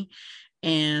money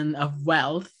and of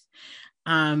wealth,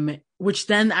 which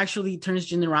then actually turns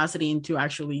generosity into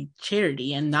actually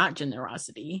charity and not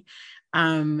generosity.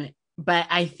 But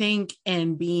I think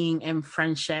in being in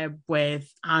friendship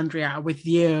with Andrea, with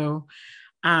you,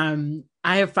 I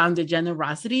have found that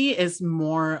generosity is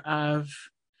more of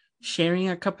sharing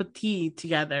a cup of tea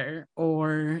together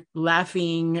or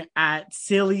laughing at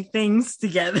silly things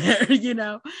together,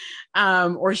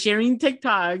 or sharing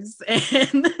TikToks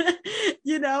and,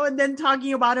 and then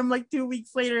talking about them like 2 weeks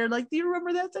later, like, do you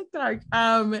remember that TikTok?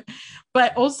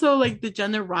 But also like the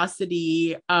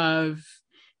generosity of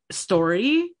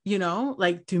story,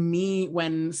 like to me,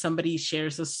 when somebody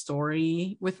shares a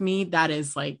story with me, that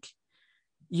is like,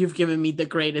 you've given me the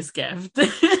greatest gift.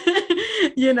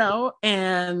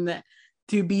 And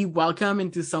to be welcome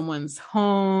into someone's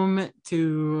home,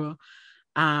 to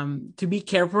be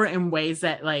cared for in ways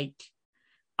that like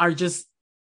are just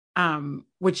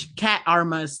which Kat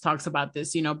Armas talks about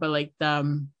this, but like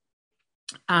the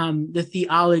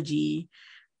theology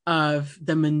of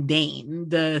the mundane,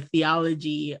 the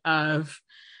theology of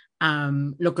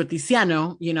lo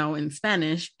cotidiano, in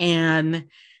Spanish, and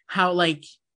how like,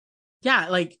 yeah,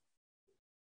 like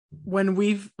when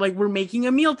we're making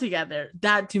a meal together,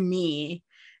 that to me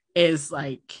is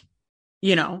like,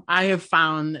 I have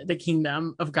found the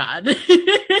kingdom of God.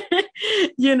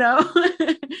 Yeah.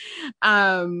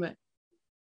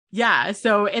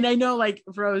 So, and I know like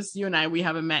Rose, you and I, we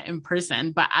haven't met in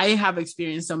person, but I have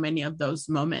experienced so many of those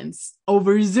moments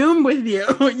over Zoom with you,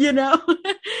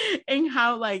 and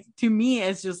how like, to me,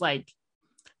 it's just like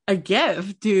a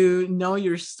gift to know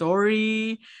your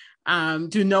story,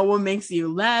 to know what makes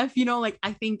you laugh, like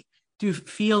I think to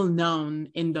feel known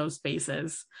in those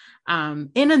spaces.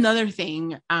 And another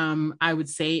thing I would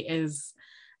say is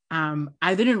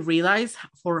I didn't realize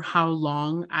for how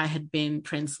long I had been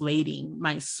translating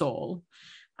my soul.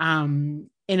 And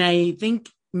I think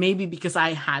maybe because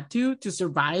I had to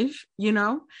survive, you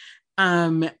know,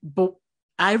 but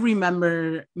I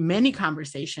remember many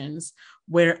conversations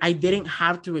where I didn't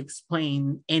have to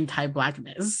explain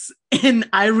anti-Blackness. And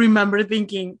I remember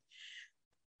thinking,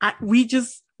 we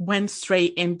just went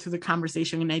straight into the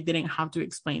conversation and I didn't have to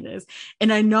explain this.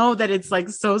 And I know that it's like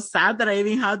so sad that I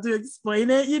even had to explain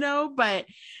it, you know, but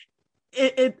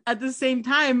it at the same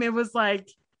time, it was like,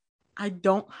 I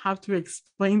don't have to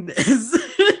explain this,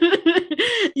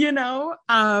 you know,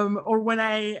 or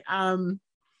when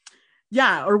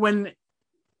or when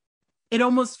it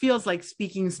almost feels like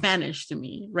speaking Spanish to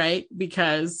me, right?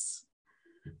 Because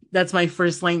that's my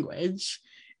first language.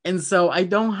 And so I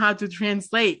don't have to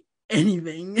translate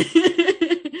anything.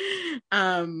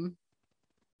 And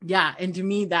to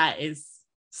me, that is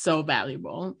so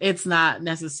valuable. It's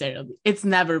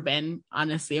never been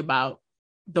honestly about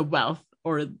the wealth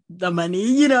or the money,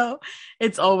 you know,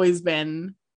 it's always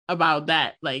been about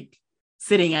that, like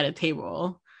sitting at a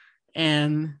table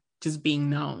and just being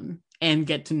known and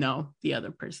get to know the other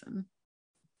person.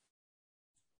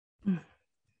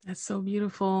 That's so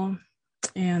beautiful.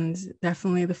 And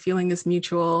definitely the feeling is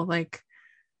mutual. Like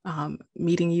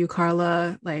meeting you,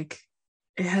 Carla, like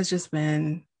it has just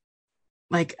been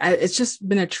like, it's just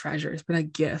been a treasure. It's been a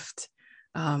gift.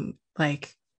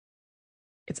 Like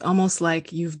it's almost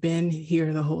like you've been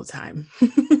here the whole time.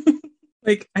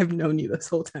 Like I've known you this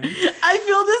whole time. I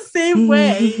feel the same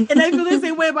way. And I feel the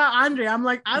same way about Andrea. I'm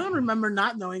like, I don't remember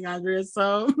not knowing Andrea.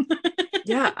 So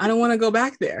yeah, I don't want to go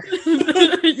back there.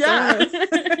 Yeah.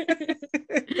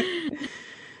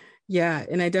 Yeah.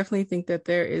 And I definitely think that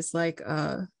there is like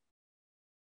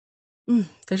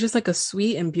there's just like a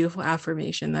sweet and beautiful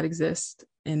affirmation that exists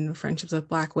in friendships with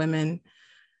Black women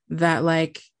that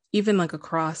like, even like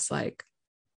across like,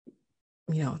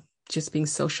 you know, just being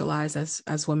socialized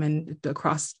as women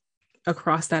across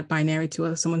that binary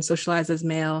to someone socialized as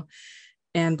male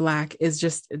and Black is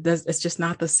just, it's just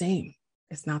not the same.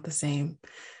 It's not the same.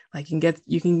 Like you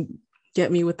can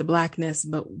get me with the Blackness,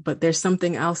 but there's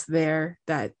something else there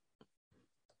that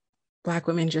Black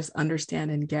women just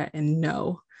understand and get and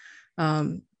know.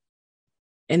 And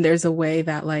there's a way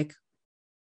that like,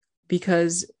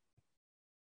 because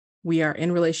we are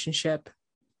in relationship,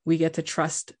 we get to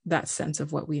trust that sense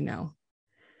of what we know.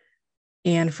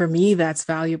 And for me, that's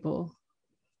valuable,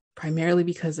 primarily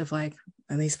because of like,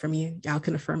 at least for me, y'all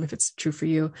can affirm if it's true for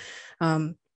you.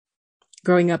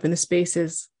 Growing up in the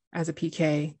spaces as a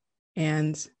PK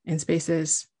and in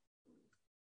spaces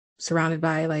surrounded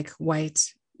by like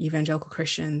white evangelical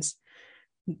Christians,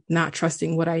 not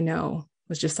trusting what I know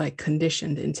was just like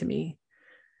conditioned into me.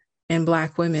 And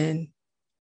Black women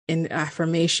in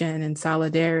affirmation and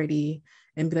solidarity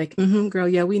and be like, girl,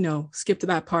 yeah, we know. Skip to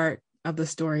that part of the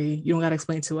story. You don't got to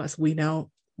explain to us. We know.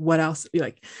 What else?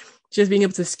 Like just being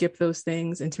able to skip those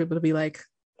things and to be able to be like,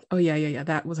 oh yeah,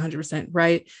 that was 100%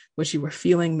 right. What you were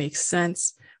feeling makes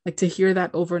sense. Like to hear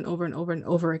that over and over and over and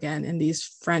over again in these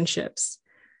friendships.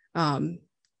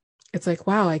 It's like,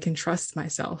 wow, I can trust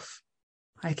myself.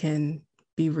 I can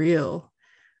be real.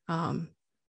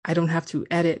 I don't have to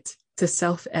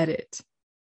self-edit.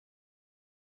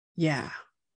 Yeah.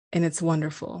 And it's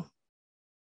wonderful.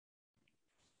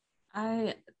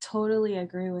 I totally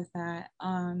agree with that.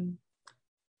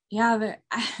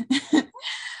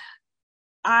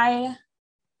 I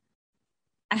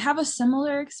have a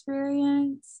similar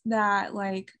experience that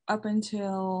like up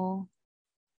until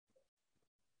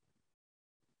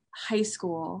high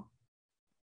school,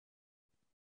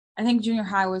 I think junior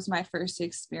high was my first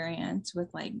experience with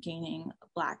like gaining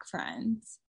Black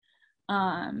friends.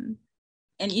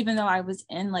 And even though I was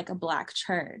in like a Black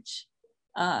church,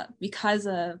 because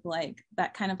of like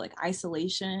that kind of like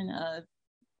isolation of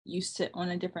you sit on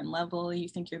a different level, you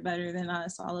think you're better than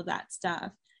us, all of that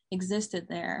stuff existed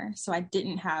there. So I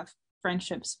didn't have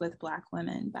friendships with Black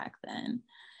women back then.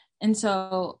 And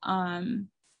so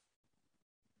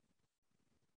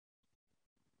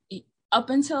up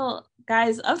until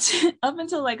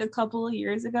like a couple of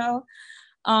years ago,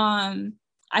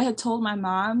 I had told my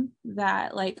mom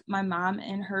that like my mom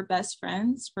and her best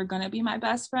friends were going to be my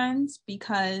best friends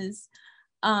because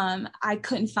I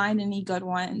couldn't find any good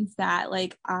ones that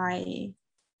like I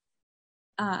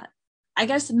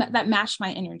guess that matched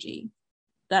my energy,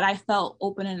 that I felt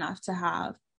open enough to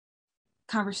have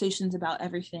conversations about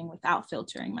everything without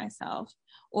filtering myself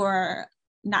or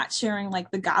not sharing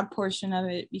like the God portion of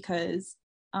it because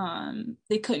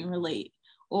they couldn't relate,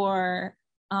 or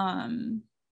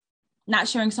not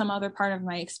sharing some other part of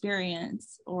my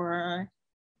experience, or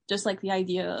just like the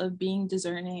idea of being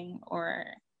discerning or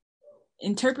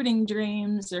interpreting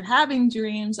dreams or having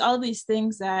dreams, all these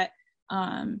things that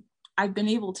I've been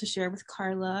able to share with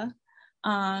Carla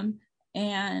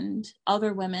and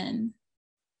other women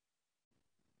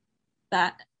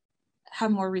that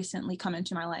have more recently come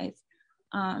into my life.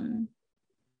 I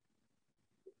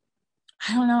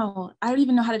don't know. I don't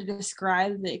even know how to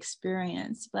describe the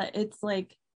experience, but it's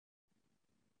like,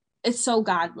 it's so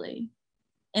godly.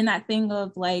 And that thing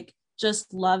of like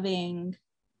just loving,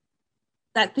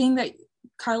 that thing that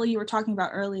Carla, you were talking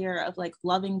about earlier of like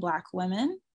loving Black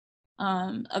women,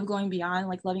 of going beyond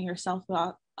like loving yourself,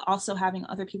 but also having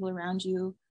other people around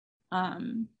you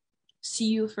see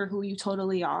you for who you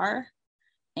totally are,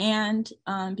 and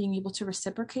being able to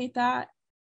reciprocate that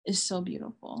is so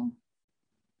beautiful.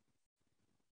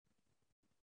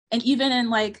 And even in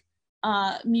like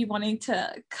me wanting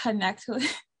to connect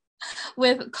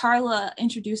with Carla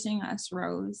introducing us,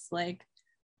 Rose, like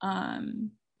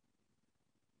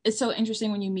it's so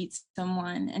interesting when you meet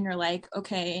someone and you're like,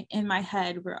 okay, in my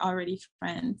head we're already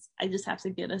friends, I just have to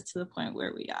get us to the point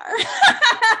where we are.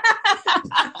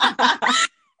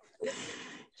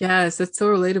 Yes, it's so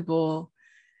relatable.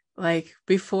 Like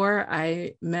before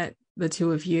I met the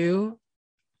two of you,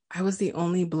 I was the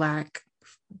only Black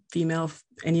female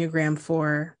Enneagram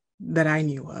 4 that I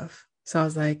knew of. So I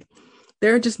was like,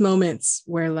 there are just moments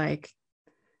where like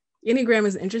Enneagram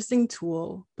is an interesting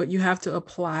tool, but you have to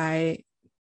apply,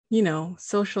 you know,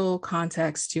 social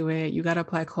context to it. You got to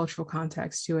apply cultural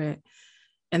context to it.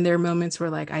 And there are moments where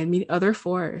like I meet other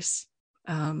 4s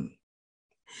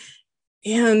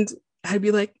and I'd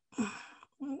be like,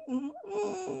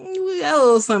 we got a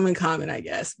little something in common, I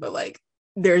guess, but like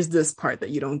there's this part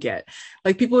that you don't get.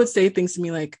 Like people would say things to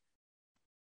me like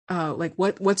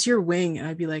what's your wing? And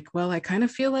I'd be like, well, I kind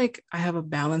of feel like I have a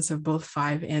balance of both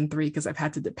 5 and 3 because I've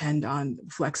had to depend on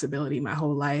flexibility my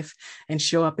whole life and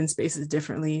show up in spaces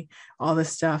differently, all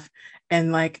this stuff.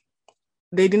 And like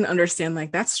they didn't understand,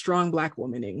 like that's strong Black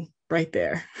womaning right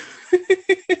there.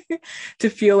 To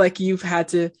feel like you've had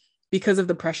to, because of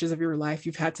the pressures of your life,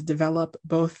 you've had to develop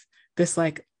both this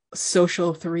like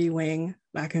social 3 wing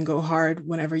that can go hard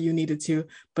whenever you needed to,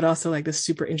 but also like the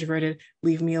super introverted,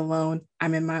 leave me alone,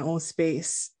 I'm in my own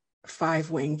space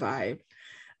 5 wing vibe.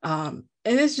 And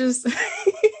it's just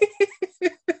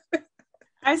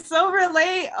I so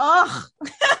relate. Oh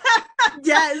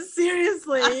yes,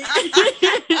 seriously.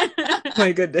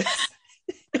 My goodness.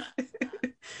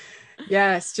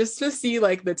 Yes, just to see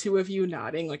like the two of you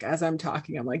nodding, like as I'm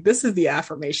talking, I'm like, this is the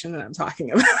affirmation that I'm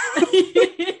talking about.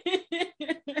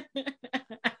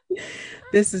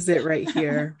 This is it right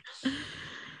here.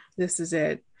 This is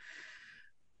it.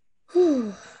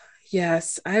 Whew.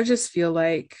 Yes, I just feel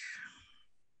like,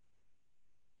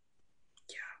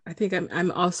 yeah, I think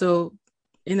I'm also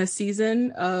in a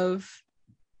season of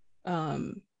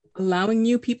allowing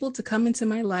new people to come into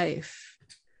my life.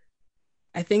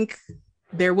 I think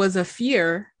there was a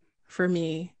fear for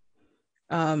me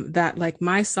that like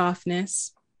my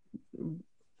softness,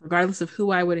 regardless of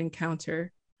who I would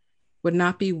encounter, would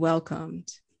not be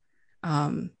welcomed.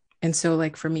 And so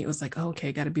like for me, it was like, oh,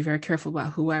 okay, got to be very careful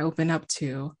about who I open up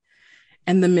to.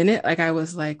 And the minute like I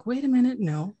was like, wait a minute,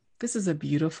 no, this is a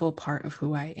beautiful part of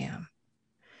who I am.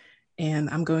 And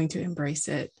I'm going to embrace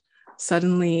it.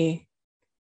 Suddenly,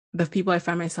 the people I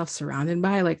find myself surrounded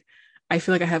by, like, I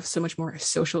feel like I have so much more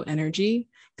social energy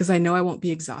because I know I won't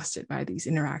be exhausted by these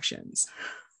interactions.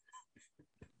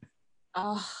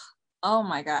 Oh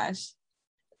my gosh.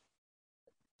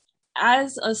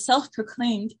 As a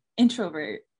self-proclaimed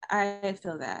introvert, I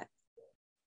feel that.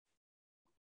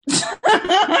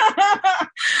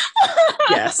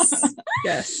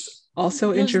 Yes.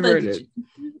 Also introverted.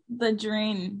 The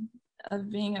drain of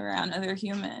being around other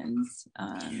humans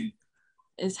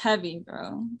is heavy,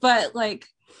 bro. But like,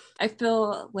 I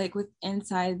feel like with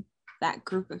inside that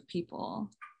group of people,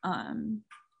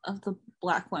 of the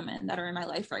Black women that are in my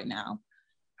life right now,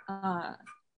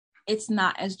 it's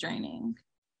not as draining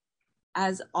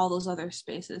as all those other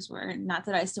spaces were. Not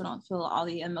that I still don't feel all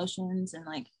the emotions and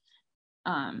like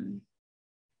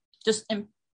just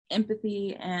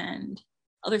empathy and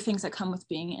other things that come with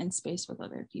being in space with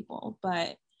other people,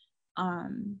 but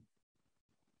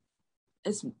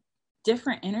it's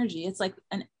different energy. It's like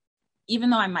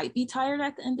even though I might be tired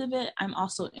at the end of it, I'm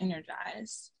also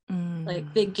energized.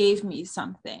 Like they gave me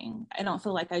something. I don't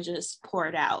feel like I just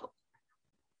poured out,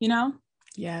 you know?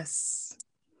 Yes.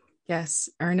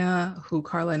 Erna, who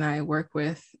Carla and I work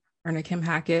with, Erna Kim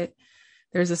Hackett,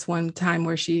 there's this one time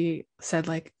where she said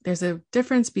like, there's a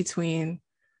difference between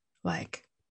like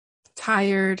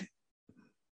tired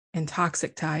and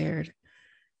toxic tired.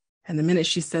 And the minute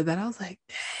she said that, I was like,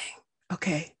 dang,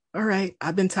 okay, all right,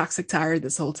 I've been toxic tired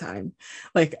this whole time.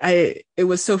 Like it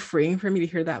was so freeing for me to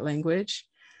hear that language.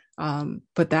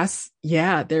 But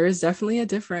there is definitely a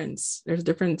difference. There's a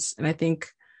difference. And I think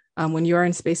when you are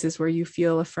in spaces where you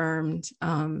feel affirmed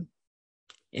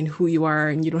in who you are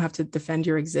and you don't have to defend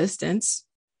your existence,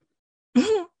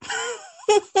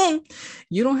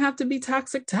 you don't have to be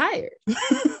toxic tired.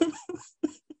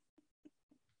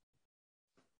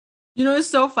 You know, it's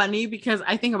so funny because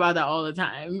I think about that all the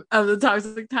time of the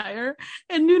toxic tire.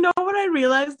 And you know what I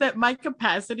realized? That my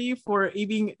capacity for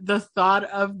even the thought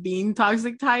of being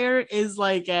toxic tire is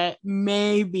like at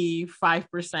maybe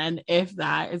 5%, if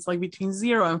that. It's like between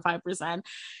 0 and 5%.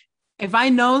 If I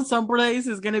know some place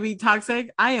is going to be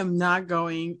toxic, I am not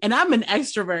going. And I'm an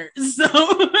extrovert. So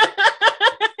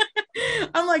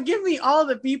I'm like, give me all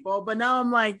the people. But now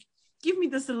I'm like, give me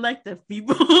the selective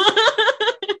people.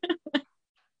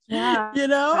 Yeah. You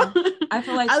know, I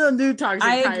feel like I don't do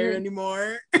toxic tire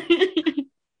anymore. All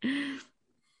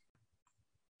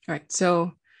right.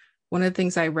 So one of the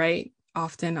things I write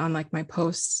often on like my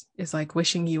posts is like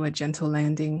wishing you a gentle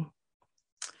landing.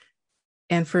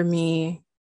 And for me,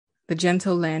 the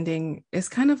gentle landing is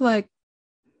kind of like,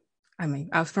 I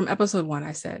was from episode 1,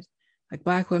 I said, like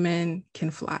Black women can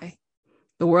fly.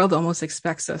 The world almost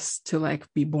expects us to like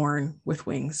be born with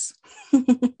wings.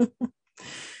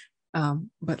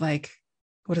 But like,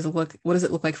 what does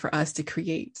it look like for us to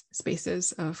create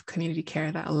spaces of community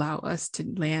care that allow us to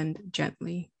land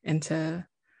gently and to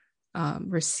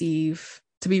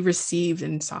be received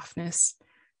in softness?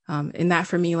 And that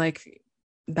for me, like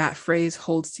that phrase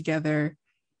holds together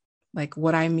like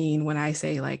what I mean when I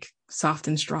say like soft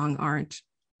and strong aren't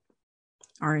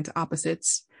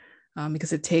opposites,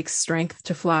 because it takes strength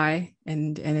to fly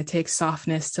and it takes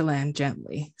softness to land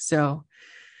gently. So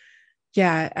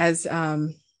yeah, as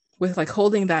with like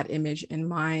holding that image in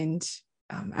mind,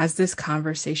 as this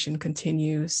conversation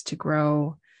continues to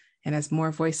grow and as more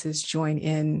voices join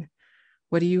in,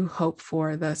 what do you hope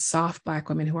for the soft Black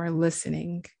women who are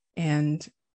listening? And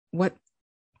what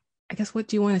do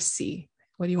you want to see?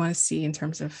 What do you want to see in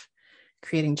terms of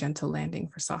creating gentle landing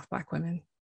for soft Black women?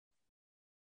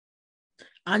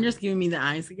 I'm just giving me the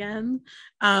eyes again.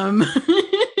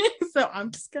 So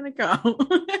I'm just gonna go.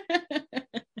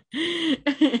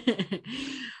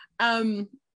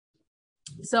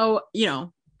 So, you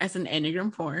know, as an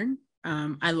Enneagram 4,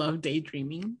 I love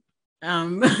daydreaming. A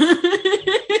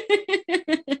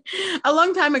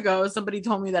long time ago, somebody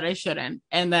told me that I shouldn't,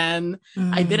 and then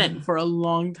I didn't for a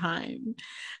long time.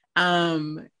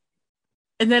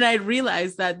 And then I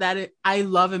realized that I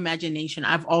love imagination.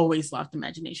 I've always loved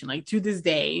imagination. Like to this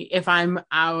day, if I'm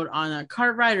out on a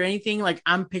car ride or anything, like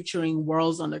I'm picturing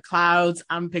worlds on the clouds.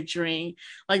 I'm picturing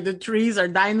like the trees are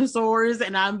dinosaurs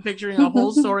and I'm picturing a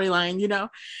whole storyline, you know?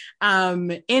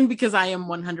 And because I am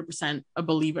 100% a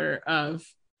believer of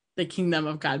the kingdom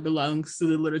of God belongs to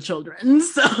the little children.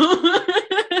 So,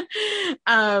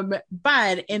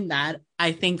 but in that,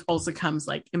 I think also comes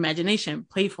like imagination,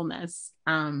 playfulness,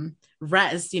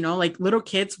 rest, you know, like little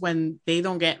kids, when they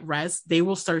don't get rest, they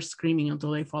will start screaming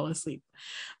until they fall asleep.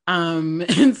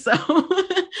 And so,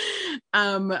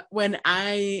 when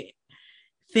I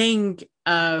think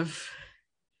of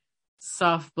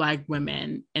soft Black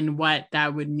women and what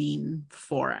that would mean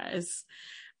for us,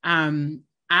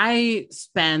 I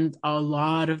spend a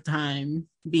lot of time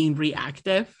being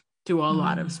reactive to a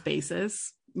lot of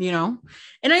spaces, you know,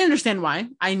 and I understand why.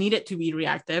 I needed to be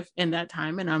reactive in that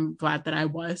time, and I'm glad that I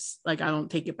was. Like, I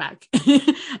don't take it back.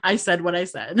 I said what I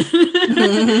said.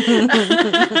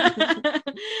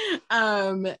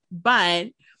 But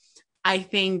I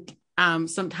think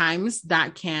sometimes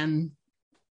that can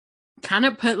kind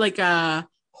of put like a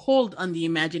hold on the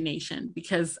imagination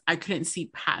because I couldn't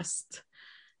see past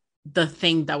the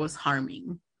thing that was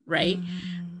harming, right?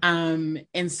 And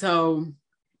so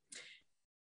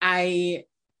I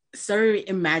started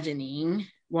imagining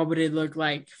what would it look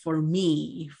like for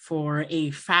me, for a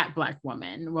fat Black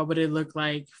woman? What would it look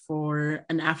like for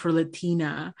an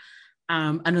Afro-Latina,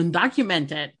 an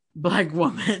undocumented Black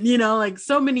woman? You know, like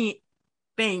so many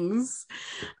things.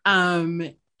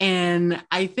 And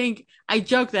I think I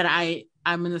joke that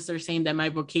I'm going to start saying that my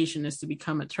vocation is to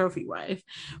become a trophy wife,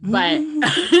 but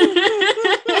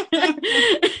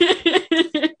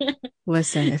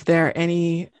listen, if there are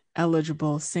any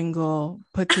eligible, single,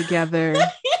 put together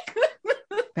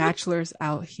bachelors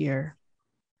out here,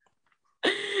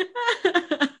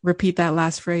 repeat that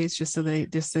last phrase just so they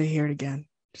hear it again.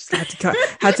 Just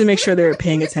had to make sure they were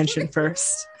paying attention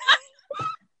first.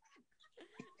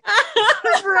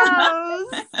 Bro.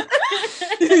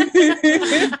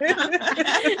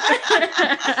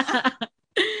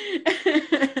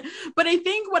 But I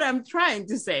think what I'm trying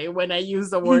to say when I use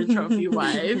the word trophy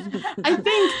wife, I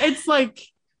think it's like,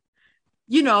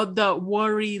 you know, the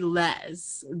worry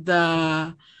less,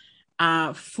 the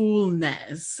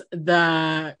fullness,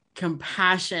 the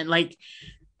compassion, like,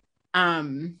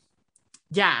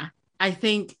 yeah, I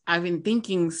think I've been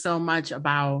thinking so much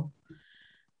about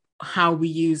how we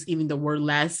use even the word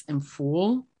less and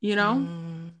full, you know?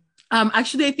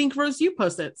 Actually, I think Rose, you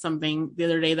posted something the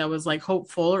other day that was like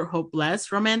hopeful or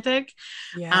hopeless romantic.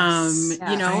 Yes.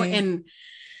 You know, and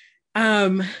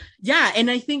yeah, and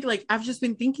I think like I've just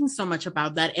been thinking so much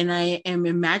about that, and I am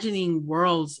imagining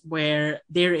worlds where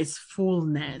there is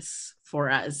fullness for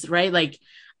us, right? Like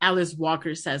Alice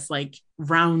Walker says, like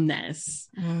roundness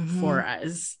for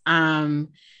us. And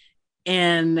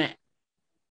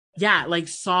yeah, like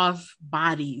soft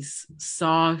bodies,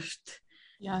 soft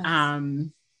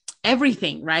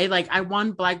everything, right? Like I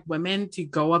want Black women to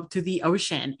go up to the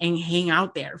ocean and hang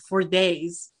out there for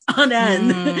days on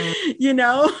end. You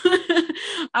know,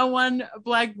 I want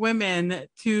Black women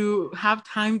to have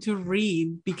time to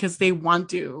read because they want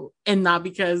to and not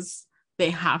because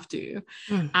they have to.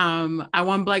 I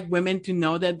want Black women to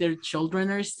know that their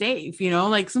children are safe, you know.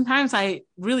 Like sometimes I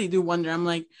really do wonder, I'm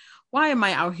like, why am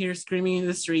I out here screaming in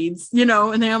the streets, you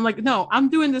know? And then I'm like, no, I'm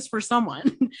doing this for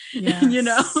someone. You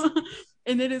know.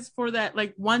 And it is for that,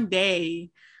 like one day,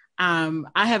 I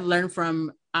have learned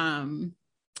from, and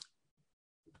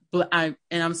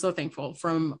I'm so thankful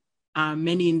from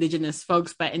many Indigenous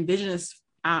folks, but Indigenous,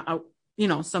 you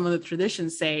know, some of the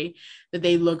traditions say that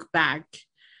they look back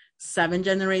 7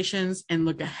 generations and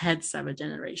look ahead 7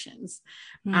 generations.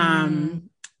 And,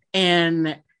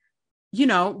 you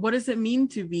know, what does it mean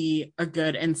to be a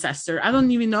good ancestor? I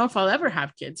don't even know if I'll ever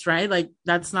have kids, right? Like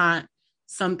that's not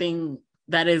something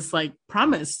that is like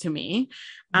promised to me.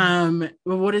 But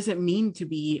what does it mean to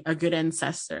be a good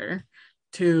ancestor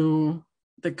to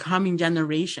the coming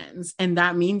generations? And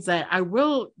that means that I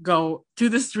will go to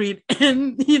the street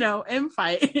and, you know, and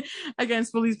fight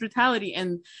against police brutality.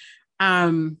 And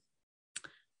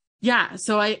yeah,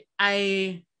 so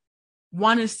I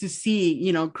want us to see,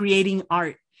 you know, creating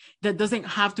art that doesn't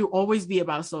have to always be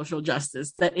about social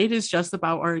justice, that it is just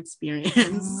about our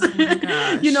experience.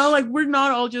 You know, like we're not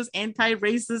all just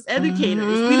anti-racist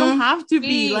educators. We don't have to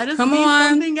be. Let us be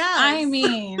something else. I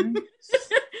mean,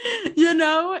 you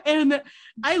know, and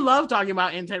I love talking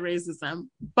about anti-racism,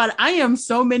 but I am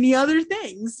so many other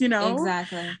things, you know.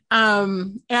 Exactly.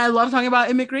 And I love talking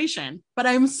about immigration, but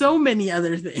I'm so many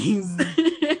other things.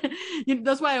 You know,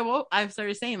 that's why I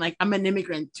started saying like I'm an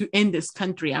immigrant in this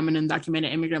country. I'm an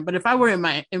undocumented immigrant. But if I were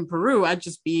in Peru, I'd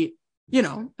just be, you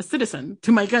know, a citizen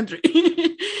to my country.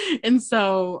 And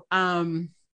so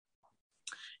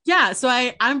yeah, so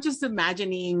I'm just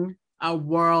imagining a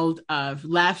world of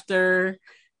laughter,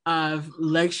 of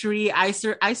luxury. I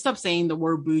stopped saying the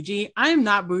word bougie. I am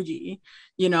not bougie,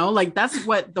 you know, like that's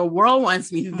what the world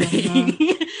wants me to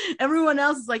think. Everyone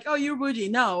else is like, oh, you're bougie.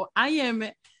 No, I am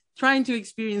trying to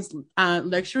experience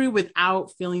luxury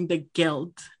without feeling the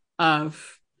guilt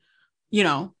of, you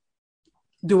know,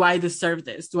 do I deserve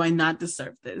this? Do I not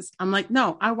deserve this? I'm like,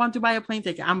 no, I want to buy a plane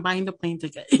ticket. I'm buying the plane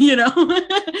ticket, you know?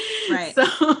 Right.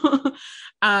 So,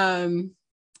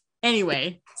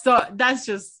 anyway, so that's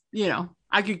just, you know,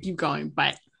 I could keep going,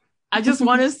 but I just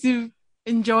want us to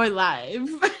enjoy life.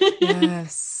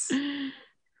 Yes.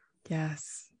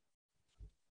 Yes.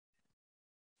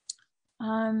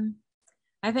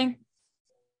 I think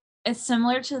it's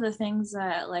similar to the things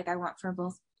that like I want for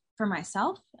both for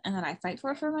myself and that I fight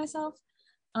for myself,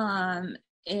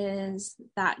 is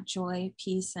that joy,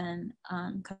 peace, and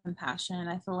compassion.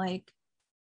 I feel like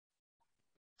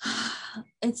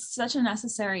it's such a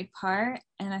necessary part,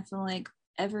 and I feel like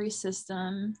every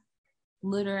system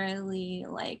literally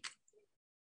like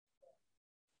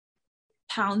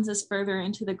pounds us further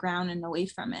into the ground and away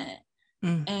from it.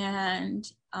 And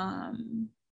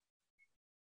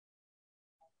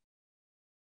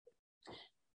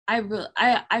I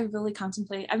really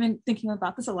contemplate. I've been thinking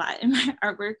about this a lot in my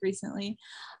artwork recently,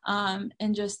 and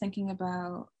just thinking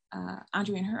about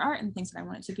Andrea and her art and the things that I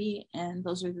want it to be. And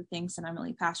those are the things that I'm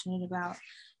really passionate about.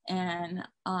 And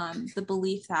the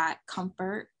belief that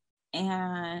comfort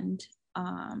and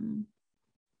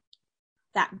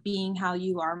that being how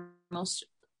you are most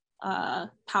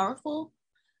powerful.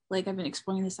 Like I've been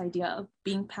exploring this idea of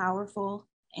being powerful,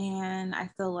 and I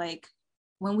feel like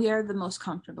when we are the most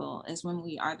comfortable is when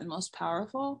we are the most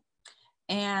powerful.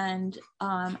 And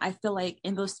I feel like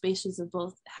in those spaces of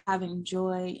both having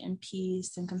joy and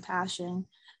peace and compassion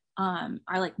are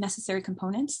like necessary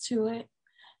components to it.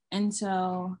 And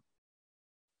so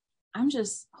I'm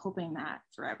just hoping that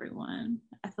for everyone.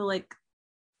 I feel like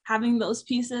having those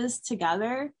pieces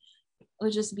together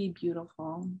would just be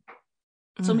beautiful.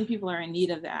 So many people are in need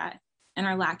of that and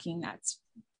are lacking that,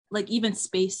 like, even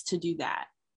space to do that.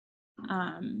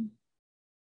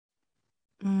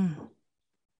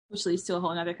 Which leads to a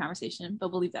whole nother conversation,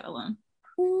 but we'll leave that alone.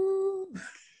 Ooh.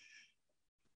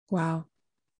 Wow.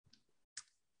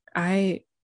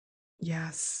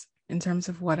 Yes, in terms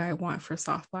of what I want for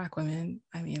soft Black women,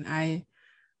 I mean, I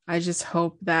just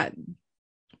hope that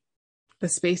the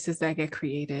spaces that get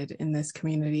created in this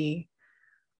community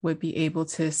would be able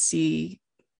to see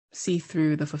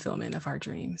through the fulfillment of our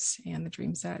dreams and the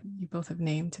dreams that you both have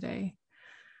named today.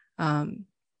 And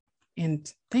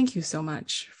thank you so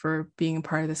much for being a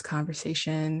part of this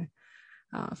conversation,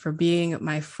 for being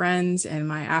my friends and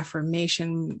my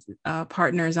affirmation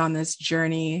partners on this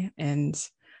journey. And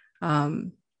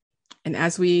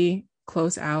as we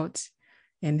close out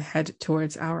and head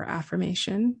towards our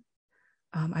affirmation,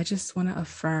 I just want to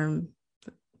affirm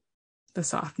the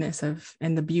softness of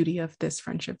and the beauty of this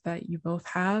friendship that you both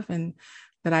have and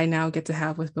that I now get to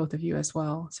have with both of you as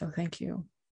well. So thank you.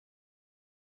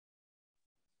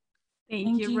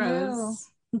 Thank you, Rose.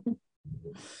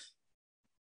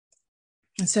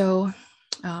 So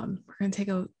we're going to take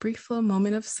a brief little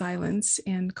moment of silence,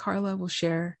 and Carla will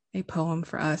share a poem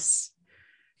for us.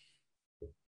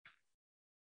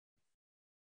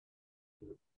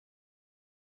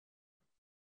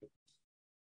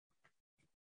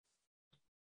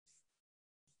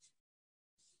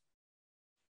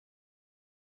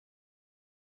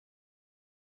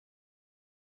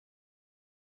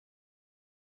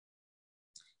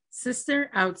 Sister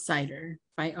Outsider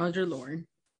by Audre Lorde.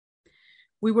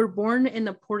 We were born in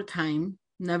a poor time,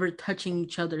 never touching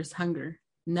each other's hunger,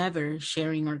 never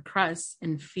sharing our crusts,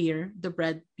 and fear the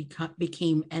bread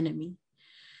became enemy.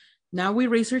 Now we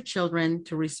raise our children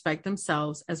to respect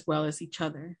themselves as well as each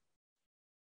other.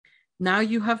 Now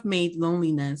you have made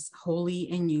loneliness holy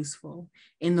and useful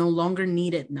and no longer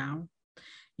needed now.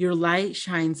 Your light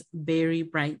shines very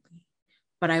brightly,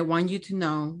 but I want you to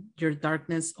know your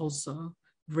darkness also,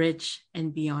 rich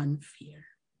and beyond fear.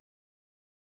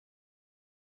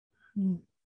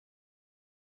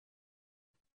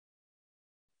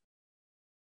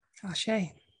 Ashe.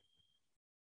 Thank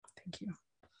you.